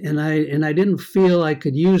removed, and I didn't feel I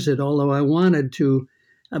could use it, although I wanted to,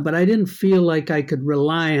 but I didn't feel like I could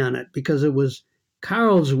rely on it because it was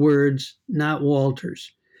Carl's words, not Walter's.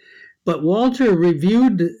 But Walter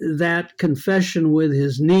reviewed that confession with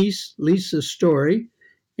his niece, Lisa Story,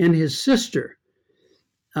 and his sister.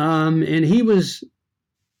 And he was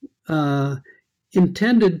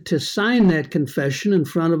intended to sign that confession in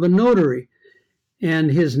front of a notary. And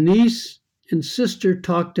his niece and sister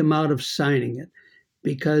talked him out of signing it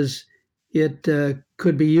because it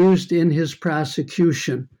could be used in his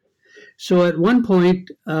prosecution. So at one point,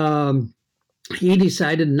 he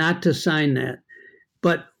decided not to sign that.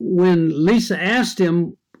 But when Lisa asked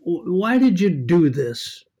him, "Why did you do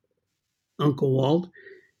this, Uncle Walt?"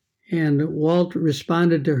 And Walt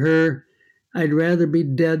responded to her, "I'd rather be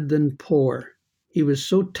dead than poor." He was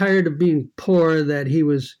so tired of being poor that he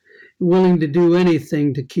was willing to do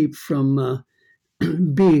anything to keep from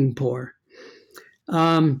being poor.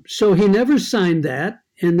 So he never signed that,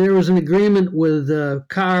 and there was an agreement with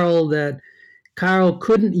Carl that Carl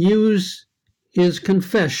couldn't use his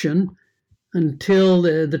confession until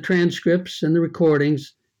the transcripts and the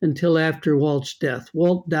recordings until after Walt's death.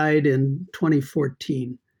 Walt died in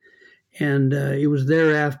 2014, and it was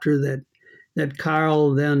thereafter that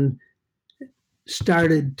Carl then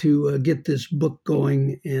started to get this book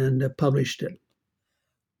going and published it.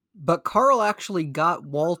 But Carl actually got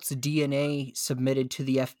Walt's DNA submitted to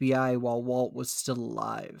the FBI while Walt was still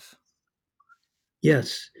alive.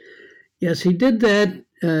 Yes, he did that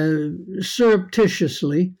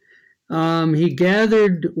surreptitiously. He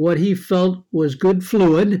gathered what he felt was good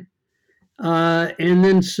fluid and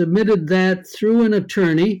then submitted that through an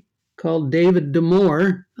attorney called David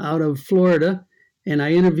Damore out of Florida. And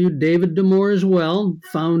I interviewed David Damore as well,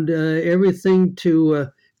 found everything to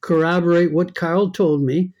corroborate what Carl told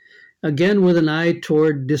me, again with an eye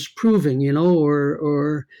toward disproving,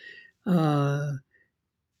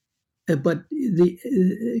 but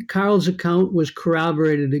Carl's account was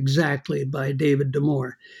corroborated exactly by David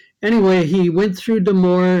Damore. Anyway, he went through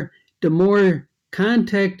Damore. Damore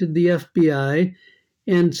contacted the FBI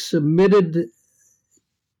and submitted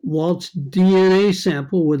Walt's DNA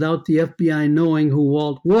sample without the FBI knowing who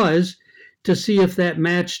Walt was to see if that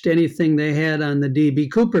matched anything they had on the D.B.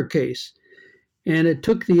 Cooper case. And it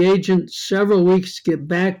took the agent several weeks to get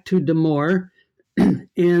back to Damore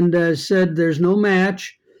and said there's no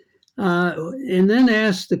match. And then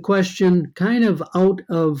asked the question kind of out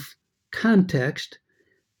of context,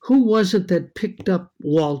 who was it that picked up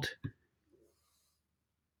Walt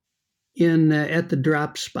at the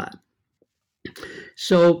drop spot?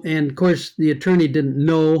 So, and of course, the attorney didn't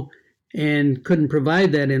know and couldn't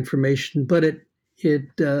provide that information, but it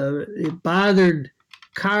bothered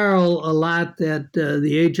Carl a lot that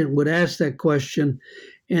the agent would ask that question.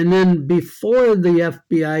 And then before the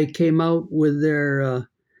FBI came out with their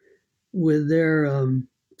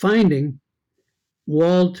finding,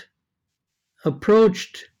 Walt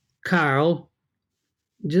approached Carl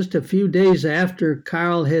just a few days after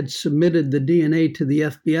Carl had submitted the DNA to the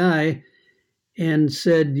FBI and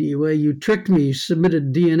said, "Well, you tricked me, you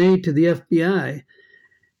submitted DNA to the FBI."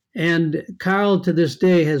 And Carl to this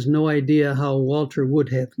day has no idea how Walter would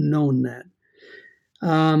have known that.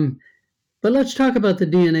 But let's talk about the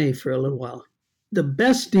DNA for a little while. The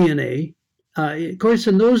best DNA, of course,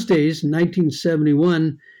 in those days, in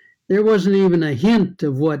 1971, there wasn't even a hint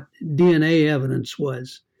of what DNA evidence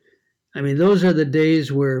was. I mean, those are the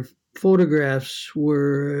days where photographs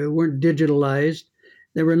weren't digitalized.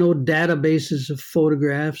 There were no databases of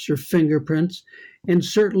photographs or fingerprints, and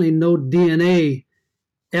certainly no DNA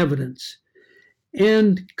evidence.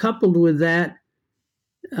 And coupled with that,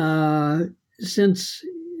 since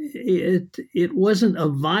it wasn't a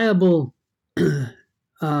viable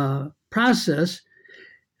process,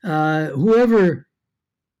 whoever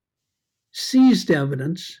seized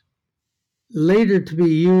evidence later to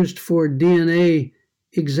be used for DNA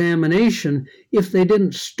examination, if they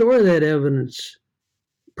didn't store that evidence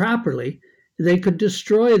properly, they could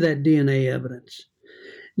destroy that DNA evidence.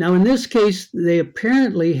 Now, in this case, they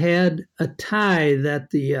apparently had a tie that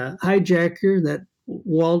the hijacker that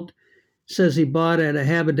Walt says he bought at a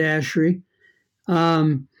haberdashery.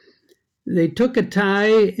 They took a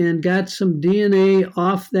tie and got some DNA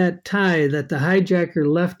off that tie that the hijacker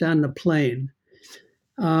left on the plane.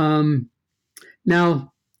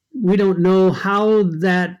 Now, we don't know how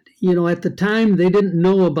that, at the time they didn't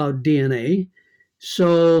know about DNA.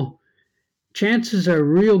 So chances are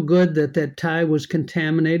real good that that tie was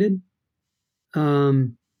contaminated.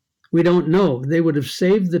 Um, we don't know. They would have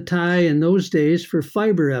saved the tie in those days for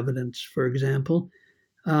fiber evidence, for example,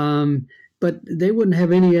 um, but they wouldn't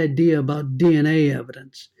have any idea about DNA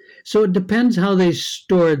evidence. So it depends how they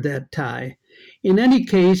stored that tie. In any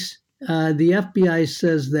case, the FBI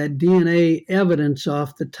says that DNA evidence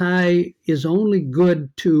off the tie is only good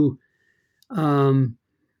to um,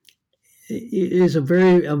 is a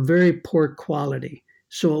very poor quality.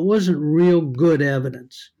 So it wasn't real good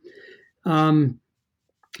evidence. Um,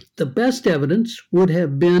 the best evidence would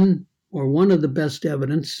have been, or one of the best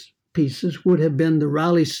evidence pieces would have been the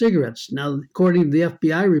Raleigh cigarettes. Now, according to the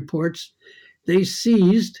FBI reports, they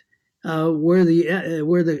seized where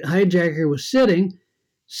the hijacker was sitting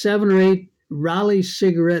 7 or 8 Raleigh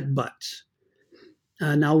cigarette butts.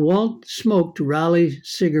 Now, Walt smoked Raleigh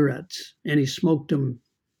cigarettes, and he smoked them.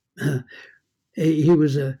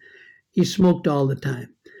 He smoked all the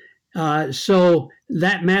time. So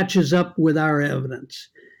that matches up with our evidence.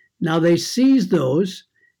 Now they seized those,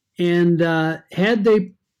 and had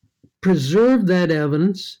they preserved that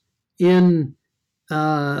evidence in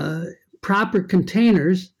proper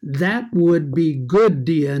containers, that would be good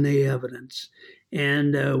DNA evidence.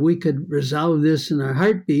 And we could resolve this in a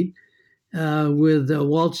heartbeat with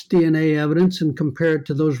Walt's DNA evidence and compare it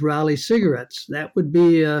to those Raleigh cigarettes. That would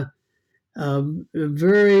be a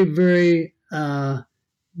very, very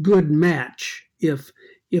good match if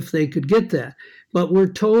they could get that. But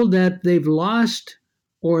we're told that they've lost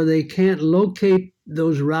or they can't locate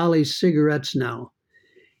those Raleigh cigarettes now.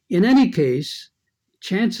 In any case,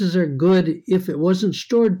 chances are good if it wasn't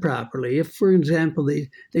stored properly. If, for example,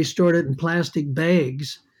 they stored it in plastic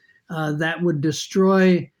bags, that would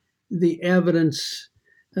destroy the evidence,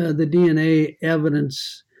 the DNA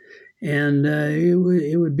evidence, and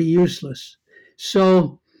it would be useless.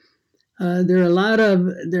 So there are a lot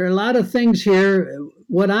of things here.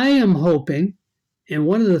 What I am hoping, and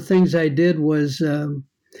one of the things I did was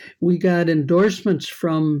we got endorsements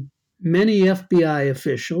from many FBI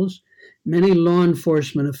officials, many law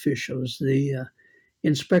enforcement officials, the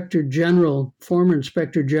Inspector General, former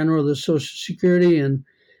Inspector General of the Social Security, and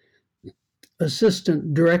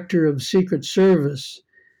Assistant Director of Secret Service,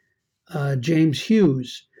 James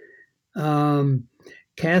Hughes. Kathleen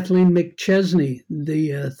McChesney,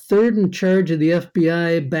 the third in charge of the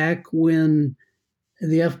FBI back when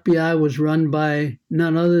the FBI was run by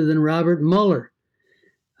none other than Robert Mueller.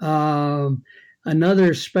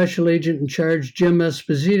 Another special agent in charge, Jim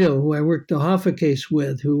Esposito, who I worked the Hoffa case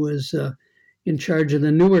with, who was in charge of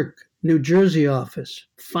the Newark, New Jersey office.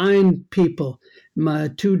 Fine people. My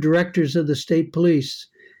 2 directors of the state police,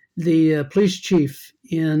 the police chief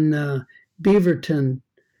in Beaverton,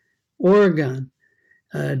 Oregon,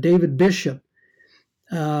 David Bishop,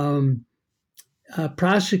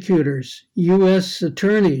 prosecutors, U.S.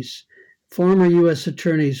 attorneys,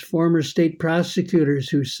 former state prosecutors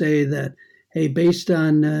who say that, hey, based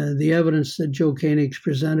on the evidence that Joe Koenig's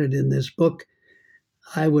presented in this book,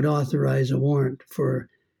 I would authorize a warrant for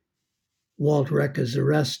Walt Recca's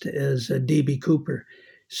arrest as D.B. Cooper.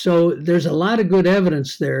 So there's a lot of good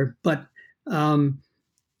evidence there, but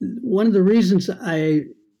one of the reasons I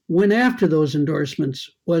went after those endorsements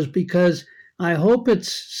was because I hope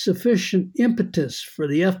it's sufficient impetus for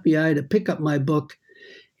the FBI to pick up my book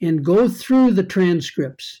and go through the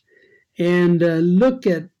transcripts and look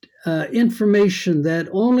at information that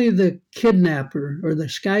only the kidnapper or the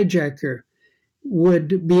skyjacker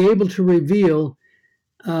would be able to reveal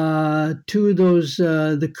to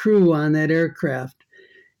the crew on that aircraft.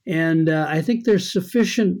 And I think there's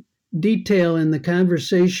sufficient detail in the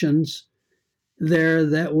conversations there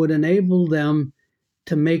that would enable them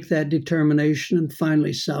to make that determination and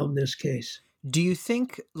finally solve this case. Do you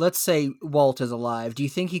think, let's say Walt is alive, do you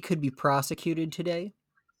think he could be prosecuted today?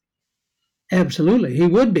 Absolutely, he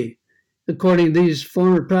would be, according to these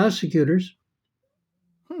former prosecutors.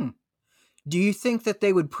 Do you think that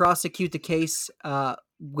they would prosecute the case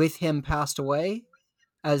with him passed away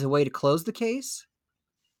as a way to close the case?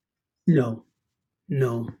 No.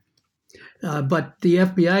 But the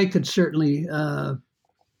FBI could certainly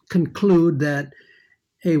conclude that,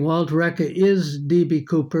 hey, Walt Recca is D.B.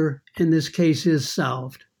 Cooper, and this case is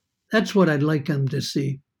solved. That's what I'd like them to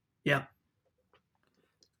see. Yeah.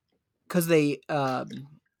 Because they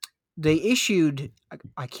issued,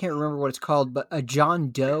 I can't remember what it's called, but a John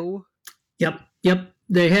Doe. Yep.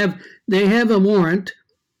 They have a warrant,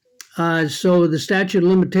 so the statute of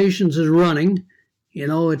limitations is running,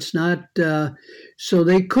 It's not. So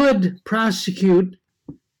they could prosecute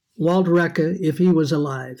Walt Recca if he was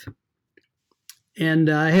alive. And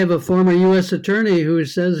I have a former U.S. attorney who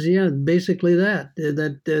says, yeah, basically that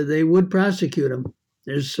they would prosecute him.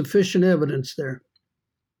 There's sufficient evidence there.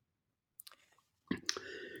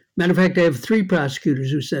 Matter of fact, I have 3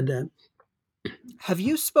 prosecutors who said that. Have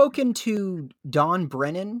you spoken to Don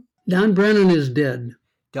Brennan? Don Brennan is dead.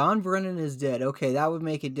 Don Brennan is dead. Okay, that would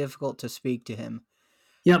make it difficult to speak to him.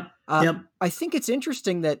 Yep. Yep. I think it's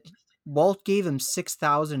interesting that Walt gave him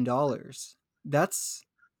 $6,000. That's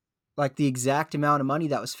like the exact amount of money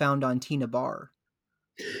that was found on Tina Barr.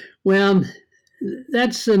 Well,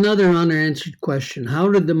 that's another unanswered question. How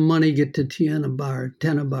did the money get to Tina Barr?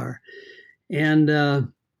 And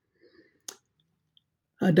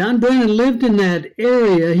Don Brennan lived in that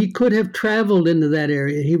area. He could have traveled into that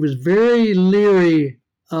area. He was very leery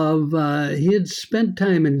of. He had spent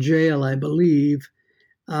time in jail, I believe.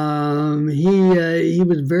 He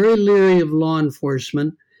was very leery of law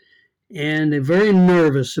enforcement and very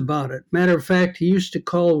nervous about it. Matter of fact, he used to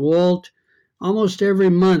call Walt almost every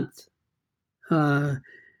month,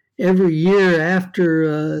 every year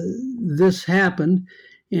after this happened,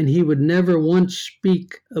 and he would never once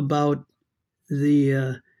speak about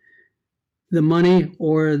the money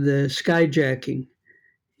or the skyjacking.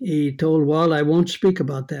 He told Walt, "I won't speak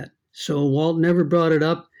about that." So Walt never brought it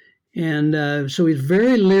up, and so he's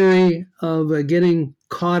very leery of getting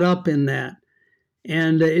caught up in that.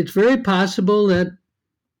 And it's very possible that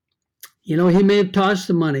he may have tossed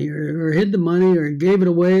the money or hid the money or gave it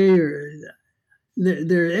away, or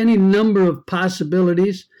there are any number of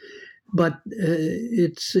possibilities. But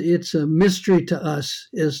it's a mystery to us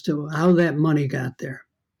as to how that money got there.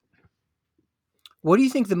 What do you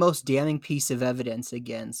think the most damning piece of evidence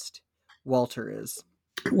against Walter is?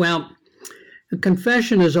 Well, a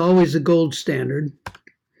confession is always the gold standard.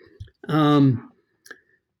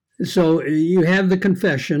 So you have the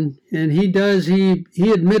confession, and he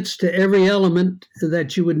admits to every element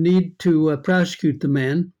that you would need to prosecute the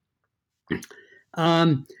man.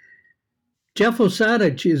 Jeff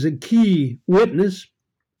Osadich is a key witness,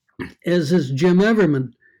 as is Jim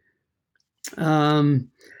Everman.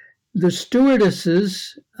 The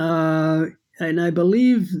stewardesses, and I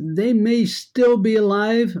believe they may still be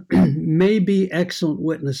alive, may be excellent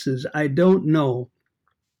witnesses. I don't know.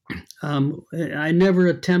 I never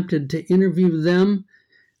attempted to interview them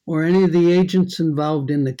or any of the agents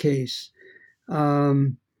involved in the case.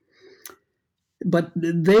 But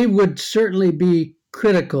they would certainly be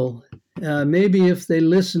critical. Maybe if they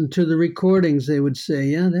listened to the recordings, they would say,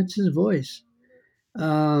 yeah, that's his voice.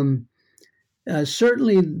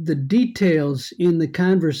 Certainly the details in the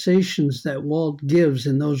conversations that Walt gives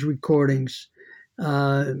in those recordings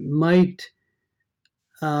might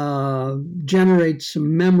generate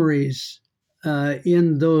some memories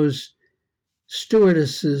in those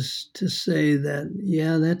stewardesses to say that,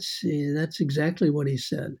 yeah, that's exactly what he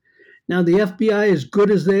said. Now, the FBI, as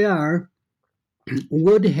good as they are,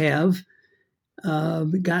 would have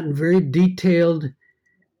gotten very detailed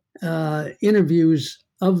interviews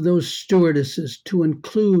of those stewardesses to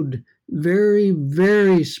include very,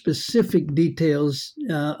 very specific details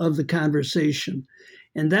of the conversation.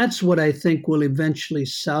 And that's what I think will eventually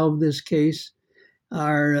solve this case,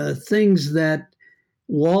 are things that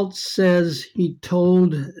Walt says he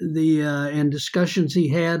told and discussions he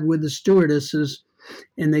had with the stewardesses,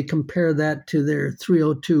 and they compare that to their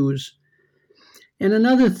 302s. And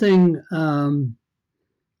another thing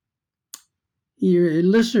your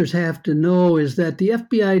listeners have to know is that the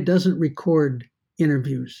FBI doesn't record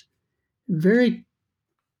interviews. They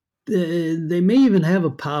may even have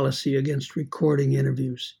a policy against recording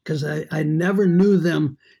interviews, because I never knew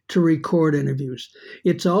them to record interviews.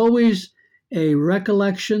 It's always their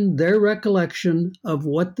recollection of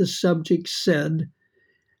what the subject said.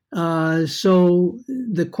 So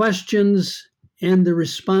the questions and the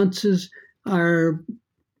responses are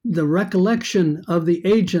the recollection of the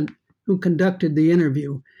agent who conducted the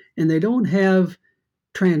interview, and they don't have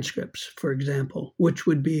transcripts, for example, which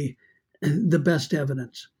would be the best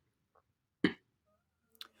evidence.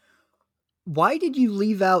 Why did you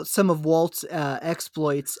leave out some of Walt's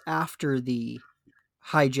exploits after the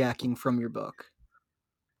hijacking from your book?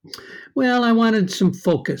 Well, I wanted some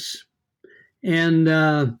focus, and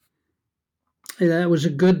that was a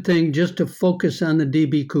good thing, just to focus on the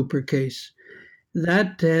D.B. Cooper case.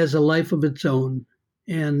 That has a life of its own,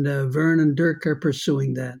 and Vern and Dirk are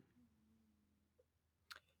pursuing that.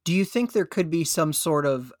 Do you think there could be some sort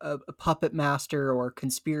of a puppet master or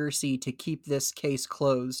conspiracy to keep this case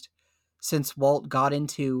closed, since Walt got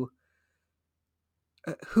into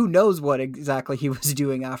Who knows what exactly he was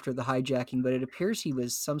doing after the hijacking, but it appears he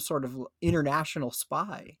was some sort of international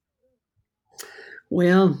spy.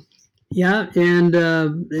 Well, yeah, and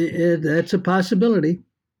that's a possibility.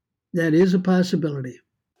 That is a possibility.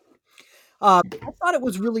 I thought it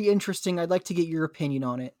was really interesting. I'd like to get your opinion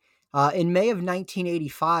on it. In May of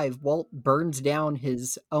 1985, Walt burns down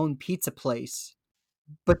his own pizza place,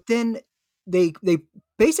 but then they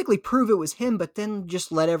basically prove it was him, but then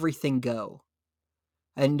just let everything go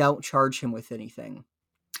and don't charge him with anything.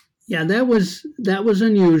 Yeah, that was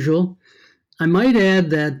unusual. I might add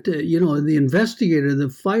that the investigator, the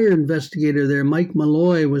fire investigator there, Mike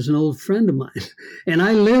Malloy, was an old friend of mine, and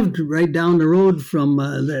I lived right down the road from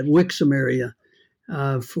that Wixom area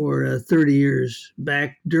for 30 years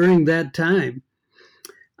back during that time.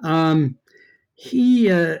 Um, he,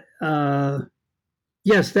 yes,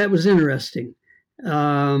 that was interesting.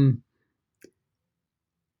 Um,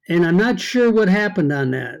 and I'm not sure what happened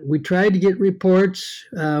on that. We tried to get reports.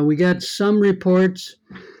 We got some reports,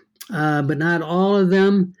 but not all of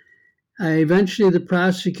them. Eventually, the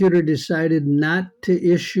prosecutor decided not to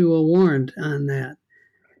issue a warrant on that.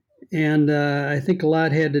 And I think a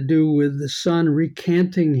lot had to do with the son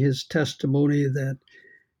recanting his testimony that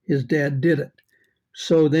his dad did it.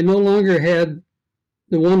 So they no longer had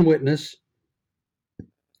the one witness.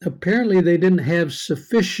 Apparently, they didn't have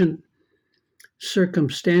sufficient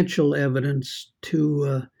circumstantial evidence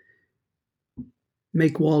to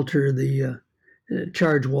make Walter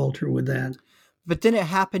charge Walter with that. But then it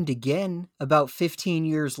happened again about 15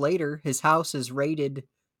 years later. His house is raided.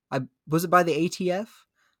 Was it by the ATF?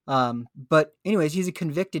 But anyways, he's a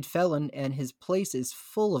convicted felon, and his place is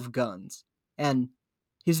full of guns, and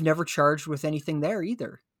he's never charged with anything there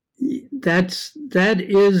either. That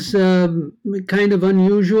is kind of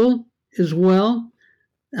unusual as well.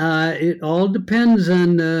 It all depends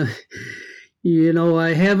on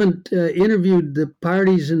I haven't interviewed the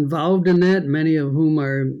parties involved in that, many of whom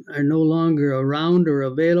are no longer around or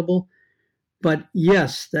available. But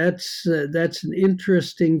yes, that's an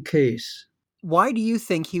interesting case. Why do you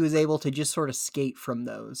think he was able to just sort of skate from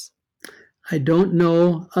those? I don't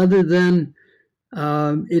know, other than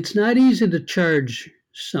it's not easy to charge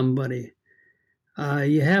somebody.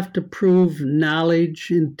 You have to prove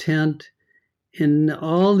knowledge, intent, and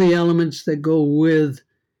all the elements that go with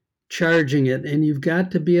charging it, and you've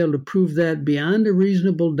got to be able to prove that beyond a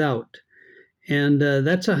reasonable doubt. And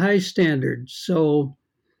that's a high standard. So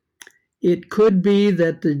it could be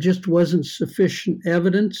that there just wasn't sufficient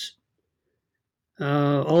evidence.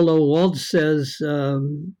 Although Walt says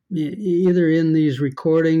either in these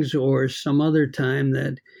recordings or some other time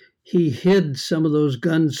that he hid some of those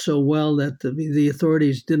guns so well that the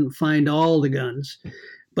authorities didn't find all the guns,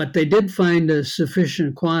 but they did find a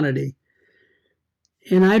sufficient quantity.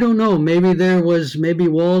 And I don't know, maybe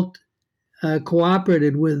Walt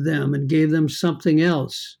cooperated with them and gave them something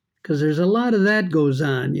else, because there's a lot of that goes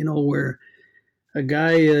on, where a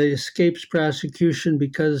guy escapes prosecution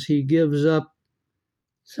because he gives up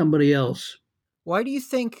somebody else. Why do you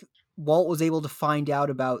think Walt was able to find out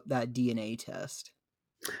about that DNA test?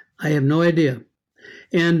 I have no idea,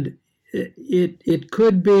 and it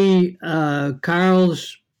could be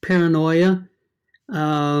Carl's paranoia.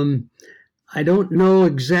 Um, I don't know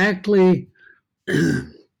exactly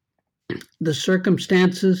the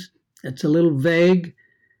circumstances. It's a little vague.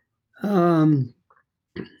 Um,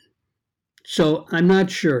 so I'm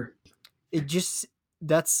not sure. It just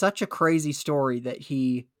That's such a crazy story that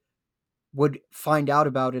he would find out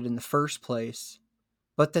about it in the first place,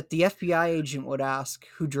 but that the FBI agent would ask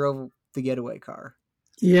who drove the getaway car.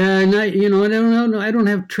 Yeah, and I don't know. I don't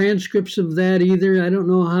have transcripts of that either. I don't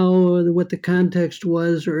know what the context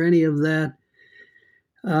was or any of that.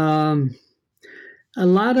 Um, a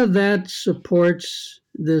lot of that supports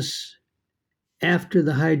this after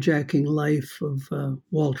the hijacking life of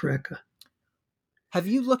Walt Recca. Have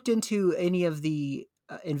you looked into any of the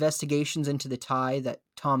investigations into the tie that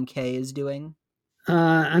Tom Kay is doing?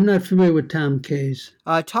 I'm not familiar with Tom Kay's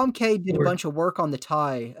Tom Kay did a work. bunch of work on the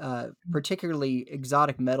tie, particularly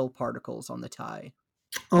exotic metal particles on the tie.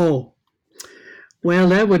 Oh, well,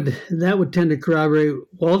 that would tend to corroborate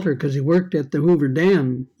Walter because he worked at the Hoover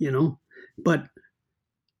Dam. But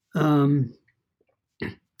um,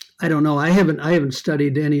 I don't know. I haven't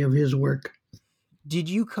studied any of his work. Did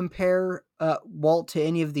you compare Walt to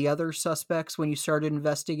any of the other suspects when you started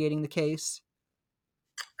investigating the case?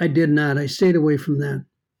 I did not. I stayed away from that.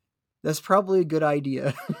 That's probably a good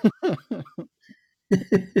idea.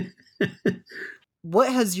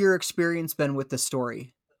 What has your experience been with the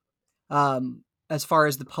story? As far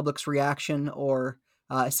as the public's reaction or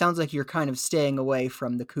It sounds like you're kind of staying away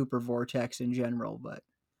from the Cooper vortex in general, but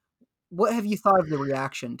what have you thought of the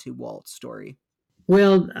reaction to Walt's story?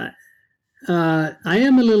 Well, I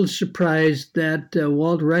am a little surprised that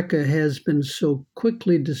Walt Recca has been so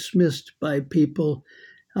quickly dismissed by people.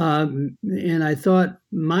 And I thought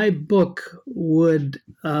my book would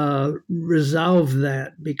resolve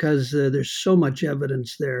that because there's so much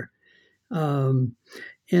evidence there. Um,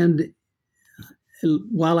 and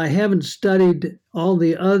while I haven't studied all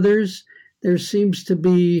the others, there seems to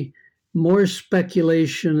be more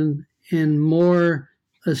speculation and more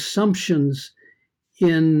assumptions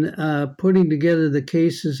in putting together the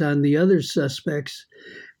cases on the other suspects,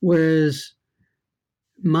 whereas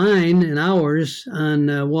mine and ours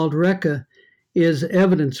on Walt Recca is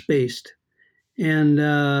evidence based and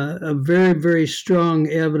a very, very strong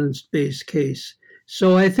evidence based case.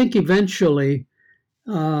 So I think eventually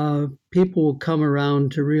people will come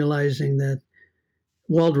around to realizing that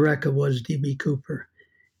Walt Recca was D.B. Cooper.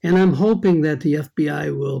 And I'm hoping that the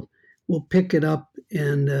FBI will pick it up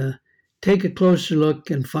and take a closer look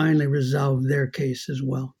and finally resolve their case as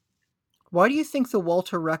well. Why do you think the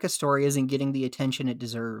Walter Recca story isn't getting the attention it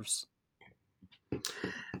deserves?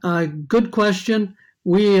 Good question.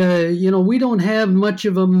 We don't have much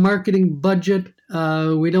of a marketing budget.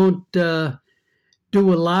 We don't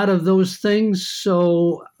do a lot of those things,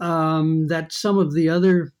 so that some of the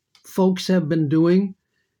other folks have been doing.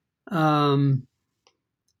 Um,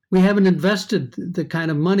 we haven't invested the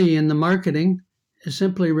kind of money in the marketing,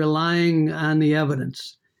 simply relying on the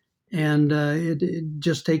evidence, and it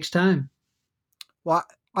just takes time. Well,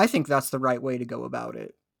 I think that's the right way to go about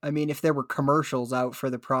it. I mean, if there were commercials out for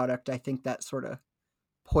the product, I think that sort of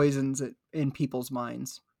poisons it in people's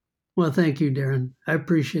minds. Well, thank you, Darren. I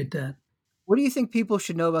appreciate that. What do you think people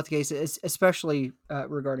should know about the case, especially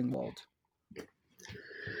regarding Walt?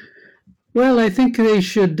 Well, I think they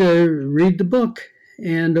should read the book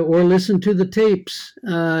and or listen to the tapes.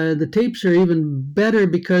 The tapes are even better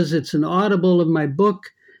because it's an audible of my book,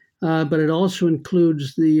 but it also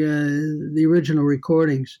includes the original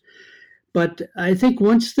recordings. But I think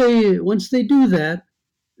once they do that,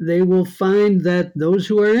 they will find that those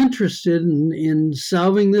who are interested in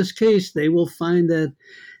solving this case, they will find that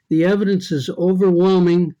the evidence is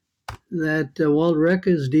overwhelming that Walt Recca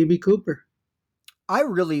is D.B. Cooper. I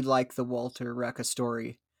really like the Walter Recca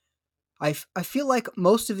story. I feel like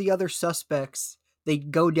most of the other suspects, they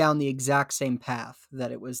go down the exact same path,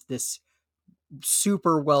 that it was this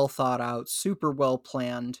super well thought out, super well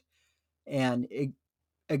planned, and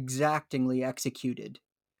exactingly executed.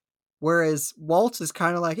 Whereas Waltz is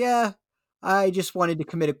kind of like, yeah, I just wanted to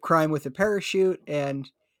commit a crime with a parachute and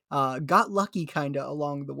got lucky kind of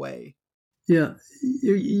along the way. Yeah,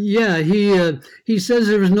 yeah. He says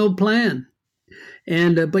there was no plan,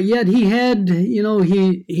 and but yet he had.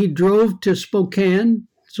 He drove to Spokane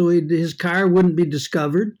so his car wouldn't be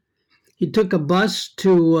discovered. He took a bus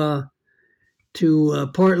to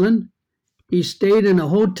Portland. He stayed in a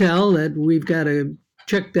hotel that we've got to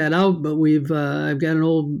check that out. But I've got an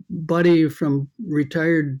old buddy from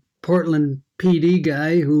retired Portland PD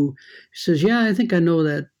guy who says, "Yeah, I think I know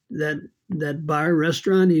that bar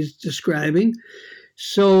restaurant he's describing."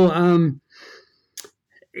 So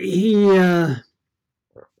he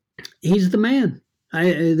he's the man.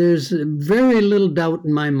 There's very little doubt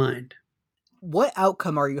in my mind. What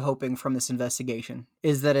outcome are you hoping from this investigation?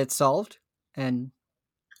 Is that it's solved and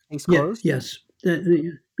case Yeah, closed? yes.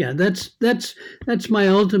 Yeah, that's my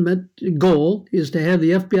ultimate goal is to have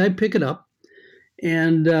the FBI pick it up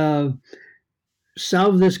and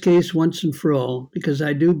solve this case once and for all, because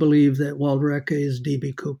I do believe that Walt Recca is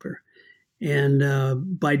D.B. Cooper.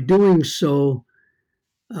 And by doing so,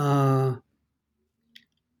 uh,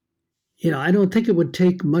 I don't think it would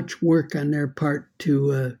take much work on their part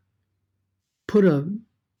to put a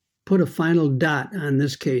put a final dot on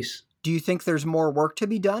this case. Do you think there's more work to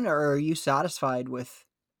be done, or are you satisfied with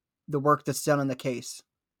the work that's done on the case?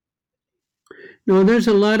 No, there's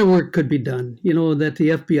a lot of work could be done, that the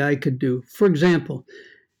FBI could do. For example,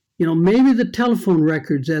 maybe the telephone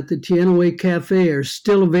records at the Tianaway Cafe are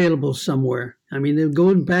still available somewhere. I mean, they're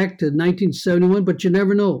going back to 1971, but you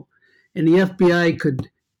never know. And the FBI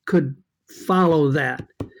could follow that.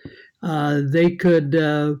 They could,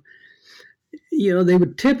 they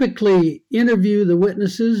would typically interview the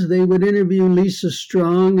witnesses. They would interview Lisa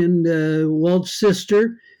Strong and Walt's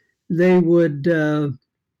sister. They would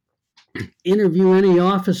interview any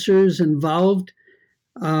officers involved.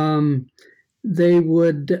 They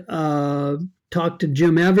would talk to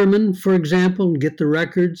Jim Everman, for example, and get the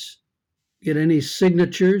records, get any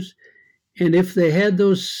signatures. And if they had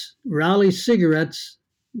those Raleigh cigarettes,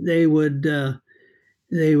 they would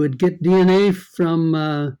They would get DNA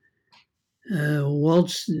from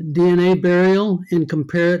Walt's DNA burial and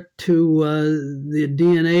compare it to the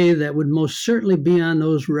DNA that would most certainly be on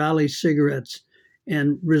those Raleigh cigarettes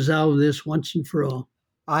and resolve this once and for all.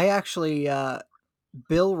 I actually,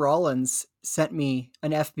 Bill Rollins sent me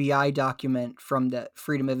an FBI document from the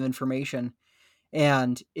Freedom of Information,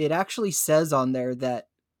 and it actually says on there that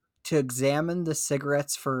to examine the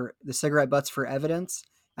cigarette butts for evidence,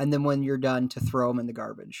 and then when you're done, to throw them in the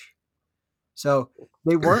garbage. So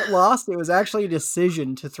they weren't lost. It was actually a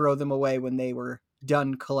decision to throw them away when they were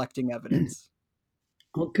done collecting evidence.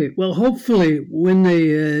 Okay. Well, hopefully, when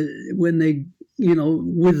they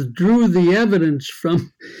withdrew the evidence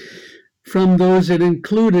from those that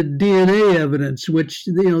included DNA evidence, which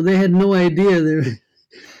they had no idea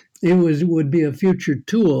it would be a future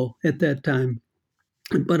tool at that time.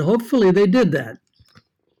 But hopefully, they did that.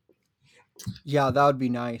 Yeah, that would be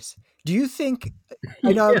nice. Do you think,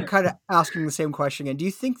 I know I'm kind of asking the same question again. Do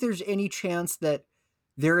you think there's any chance that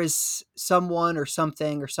there is someone or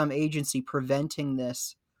something or some agency preventing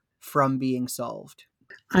this from being solved?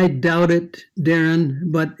 I doubt it,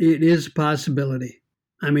 Darren, but it is a possibility.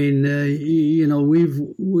 I mean,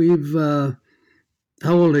 we've.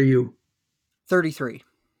 How old are you? 33.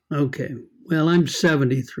 Okay. Well, I'm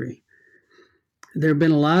 73. There have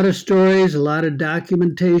been a lot of stories, a lot of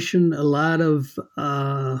documentation, a lot of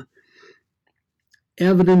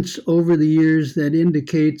evidence over the years that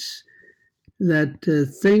indicates that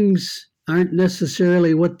things aren't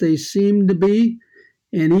necessarily what they seem to be.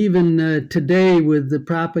 And even today, with the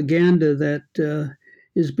propaganda that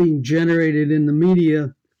is being generated in the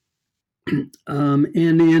media and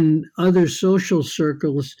in other social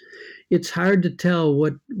circles, it's hard to tell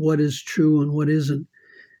what is true and what isn't.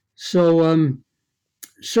 So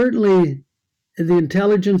certainly, the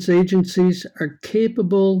intelligence agencies are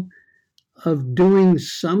capable of doing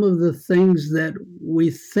some of the things that we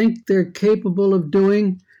think they're capable of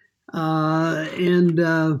doing, and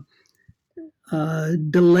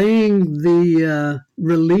delaying the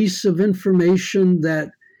release of information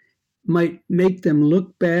that might make them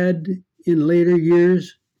look bad in later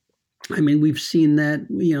years. I mean, we've seen that,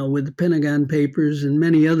 with the Pentagon Papers and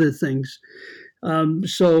many other things.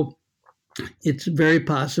 So it's very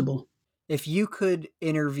possible. If you could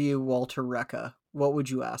interview Walter Recca, what would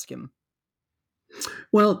you ask him?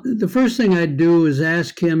 Well, the first thing I'd do is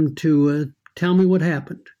ask him to tell me what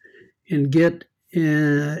happened and get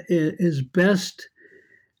as best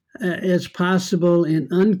as possible an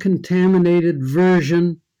uncontaminated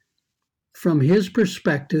version from his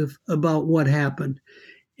perspective about what happened.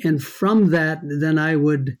 And from that, then I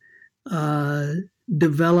would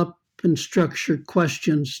develop and structure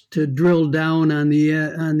questions to drill down on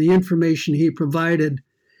the information he provided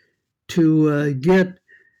to get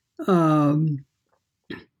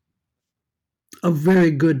a very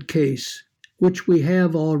good case, which we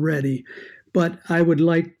have already. But I would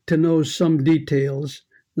like to know some details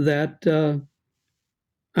that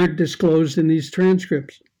aren't disclosed in these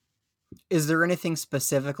transcripts. Is there anything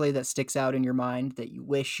specifically that sticks out in your mind that you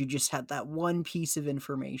wish you just had that one piece of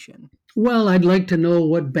information? Well, I'd like to know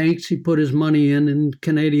what banks he put his money in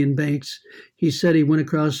Canadian banks. He said he went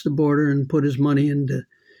across the border and put his money into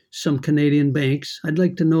some Canadian banks. I'd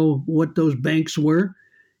like to know what those banks were.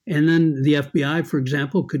 And then the FBI, for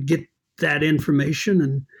example, could get that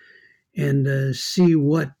information and see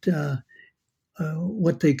what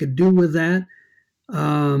they could do with that.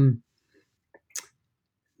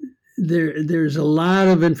 There's a lot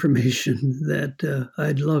of information that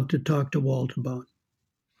I'd love to talk to Walt about.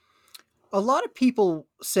 A lot of people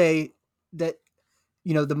say that,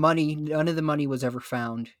 none of the money was ever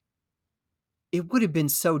found. It would have been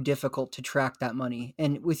so difficult to track that money.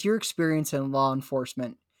 And with your experience in law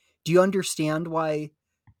enforcement, do you understand why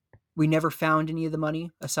we never found any of the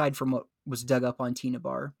money aside from what was dug up on Tina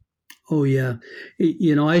Bar? Oh, yeah.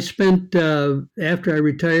 I spent, after I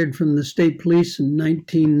retired from the state police in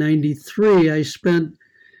 1993, I spent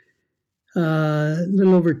a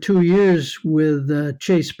little over 2 years with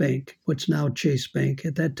Chase Bank, what's now Chase Bank.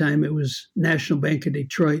 At that time, it was National Bank of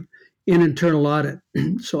Detroit, in internal audit.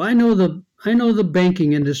 So I know the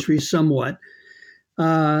banking industry somewhat.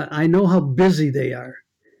 I know how busy they are.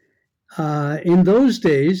 In those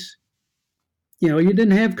days, you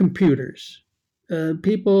didn't have computers.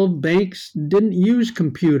 Banks didn't use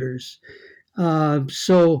computers.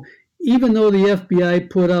 So even though the FBI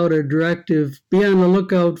put out a directive, be on the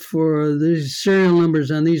lookout for these serial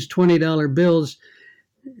numbers on these $20 bills,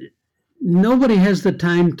 nobody has the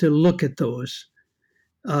time to look at those.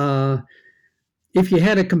 If you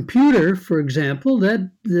had a computer, for example,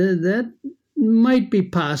 that might be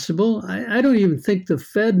possible. I don't even think the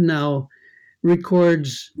Fed now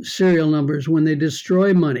records serial numbers when they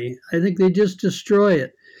destroy money. I think they just destroy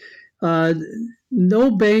it. Uh,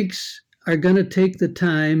 no banks are going to take the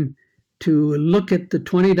time to look at the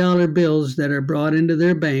 $20 bills that are brought into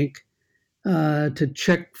their bank to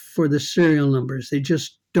check for the serial numbers. They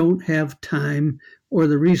just don't have time or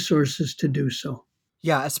the resources to do so.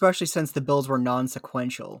 Yeah, especially since the bills were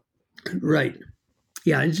non-sequential. Right.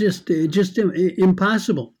 Yeah, it's just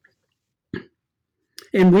impossible.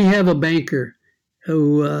 And we have a banker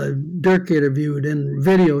who Dirk interviewed and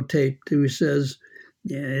videotaped who says,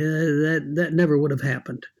 yeah, that never would have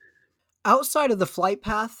happened. Outside of the flight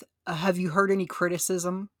path, have you heard any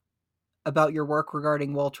criticism about your work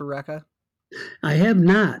regarding Walter Reca? I have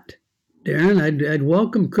not, Darren. I'd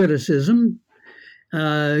welcome criticism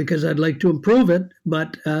because I'd like to improve it,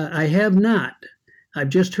 but I have not. I've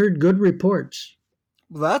just heard good reports.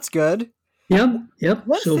 Well, that's good. Yep.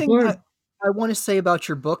 One so thing far. I want to say about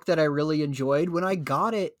your book that I really enjoyed, when I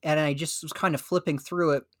got it and I just was kind of flipping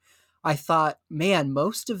through it, I thought, man,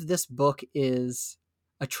 most of this book is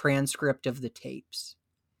a transcript of the tapes.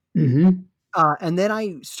 Mm-hmm. And then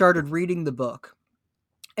I started reading the book,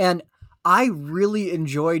 and I really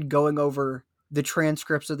enjoyed going over the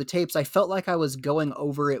transcripts of the tapes. I felt like I was going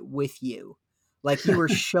over it with you. Like you were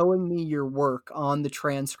showing me your work on the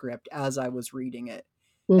transcript as I was reading it.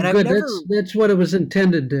 Well, and good. That's what it was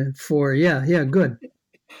intended for. Yeah, good.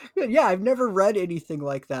 Yeah, I've never read anything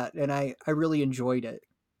like that, and I really enjoyed it.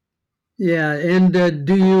 Yeah, and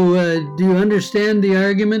do you understand the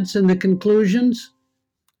arguments and the conclusions?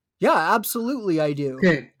 Yeah, absolutely, I do.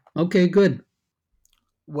 Okay, good.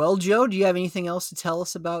 Well, Joe, do you have anything else to tell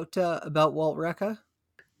us about Walt Reca?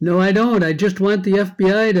 No, I don't. I just want the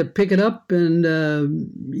FBI to pick it up and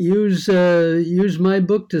use my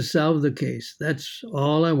book to solve the case. That's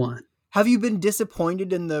all I want. Have you been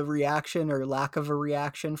disappointed in the reaction or lack of a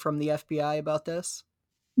reaction from the FBI about this?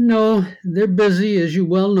 No, they're busy, as you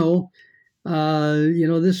well know.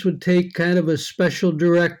 This would take kind of a special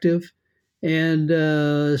directive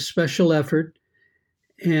and special effort.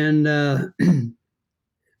 And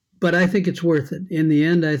but I think it's worth it. In the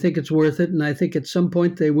end, I think it's worth it. And I think at some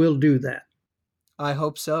point they will do that. I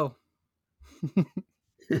hope so.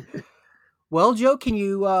 Well, Joe, can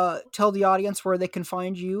you tell the audience where they can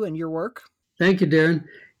find you and your work? Thank you, Darren.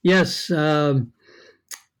 Yes. Go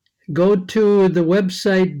to the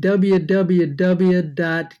website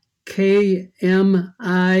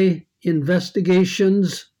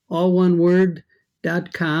www.kmiinvestigations, all one word,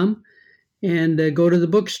 .com, and go to the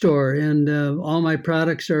bookstore. And all my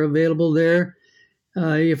products are available there.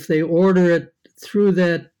 If they order it through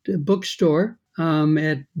that bookstore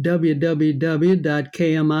at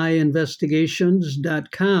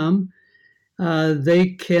www.kmiinvestigations.com, they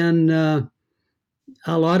can,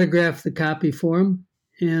 I'll autograph the copy for them,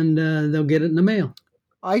 and they'll get it in the mail.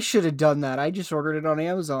 I should have done that. I just ordered it on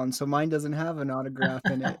Amazon, so mine doesn't have an autograph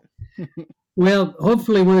in it. Well,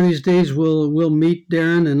 hopefully one of these days we'll meet,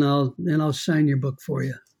 Darren, and I'll sign your book for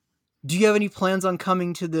you. Do you have any plans on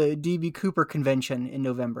coming to the D.B. Cooper convention in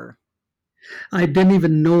November? I didn't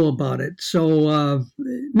even know about it, so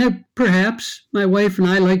perhaps. My wife and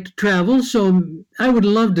I like to travel, so I would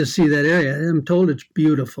love to see that area. I'm told it's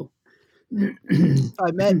beautiful.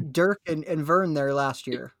 I met Dirk and Vern there last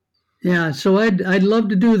year. Yeah, so I'd love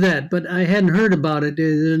to do that, but I hadn't heard about it.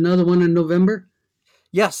 Is there another one in November?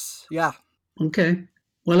 Yes, yeah. Okay.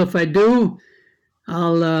 Well, if I do,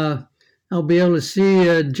 I'll be able to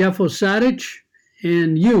see Jeff Osadich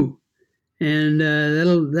and you, and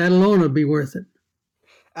that alone will be worth it.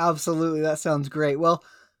 Absolutely, that sounds great. Well,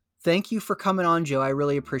 thank you for coming on, Joe. I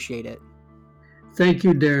really appreciate it. Thank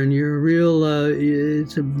you, Darren. You're a real.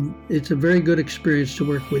 It's a very good experience to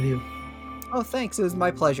work with you. Oh, thanks. It was my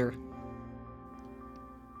pleasure.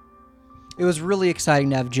 It was really exciting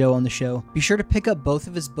to have Joe on the show. Be sure to pick up both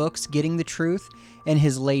of his books, Getting the Truth, and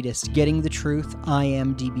his latest, Getting the Truth, I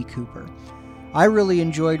Am D.B. Cooper. I really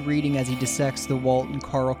enjoyed reading as he dissects the Walt and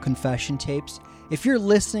Carl confession tapes. If you're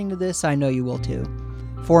listening to this, I know you will too.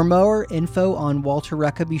 For more info on Walter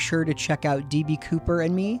Reca, be sure to check out D.B. Cooper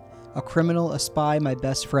and Me, A Criminal, a Spy, My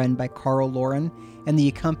Best Friend by Carl Lauren, and the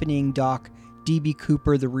accompanying doc, D.B.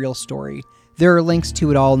 Cooper, The Real Story. There are links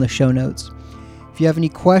to it all in the show notes. If you have any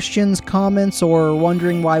questions, comments, or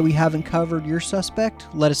wondering why we haven't covered your suspect,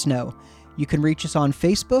 let us know. You can reach us on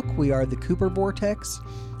Facebook, we are the Cooper Vortex,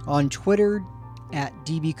 on Twitter at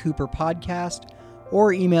DB Cooper Podcast,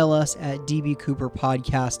 or email us at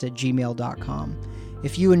dbcooperpodcast@gmail.com.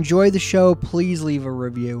 If you enjoy the show, please leave a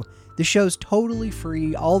review. The show's totally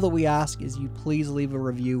free. All that we ask is you please leave a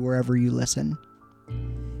review wherever you listen.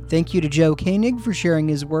 Thank you to Joe Koenig for sharing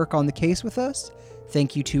his work on the case with us.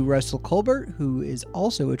 Thank you to Russell Colbert, who is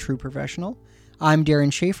also a true professional. I'm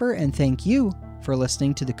Darren Schaefer, and thank you for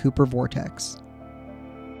listening to the Cooper Vortex.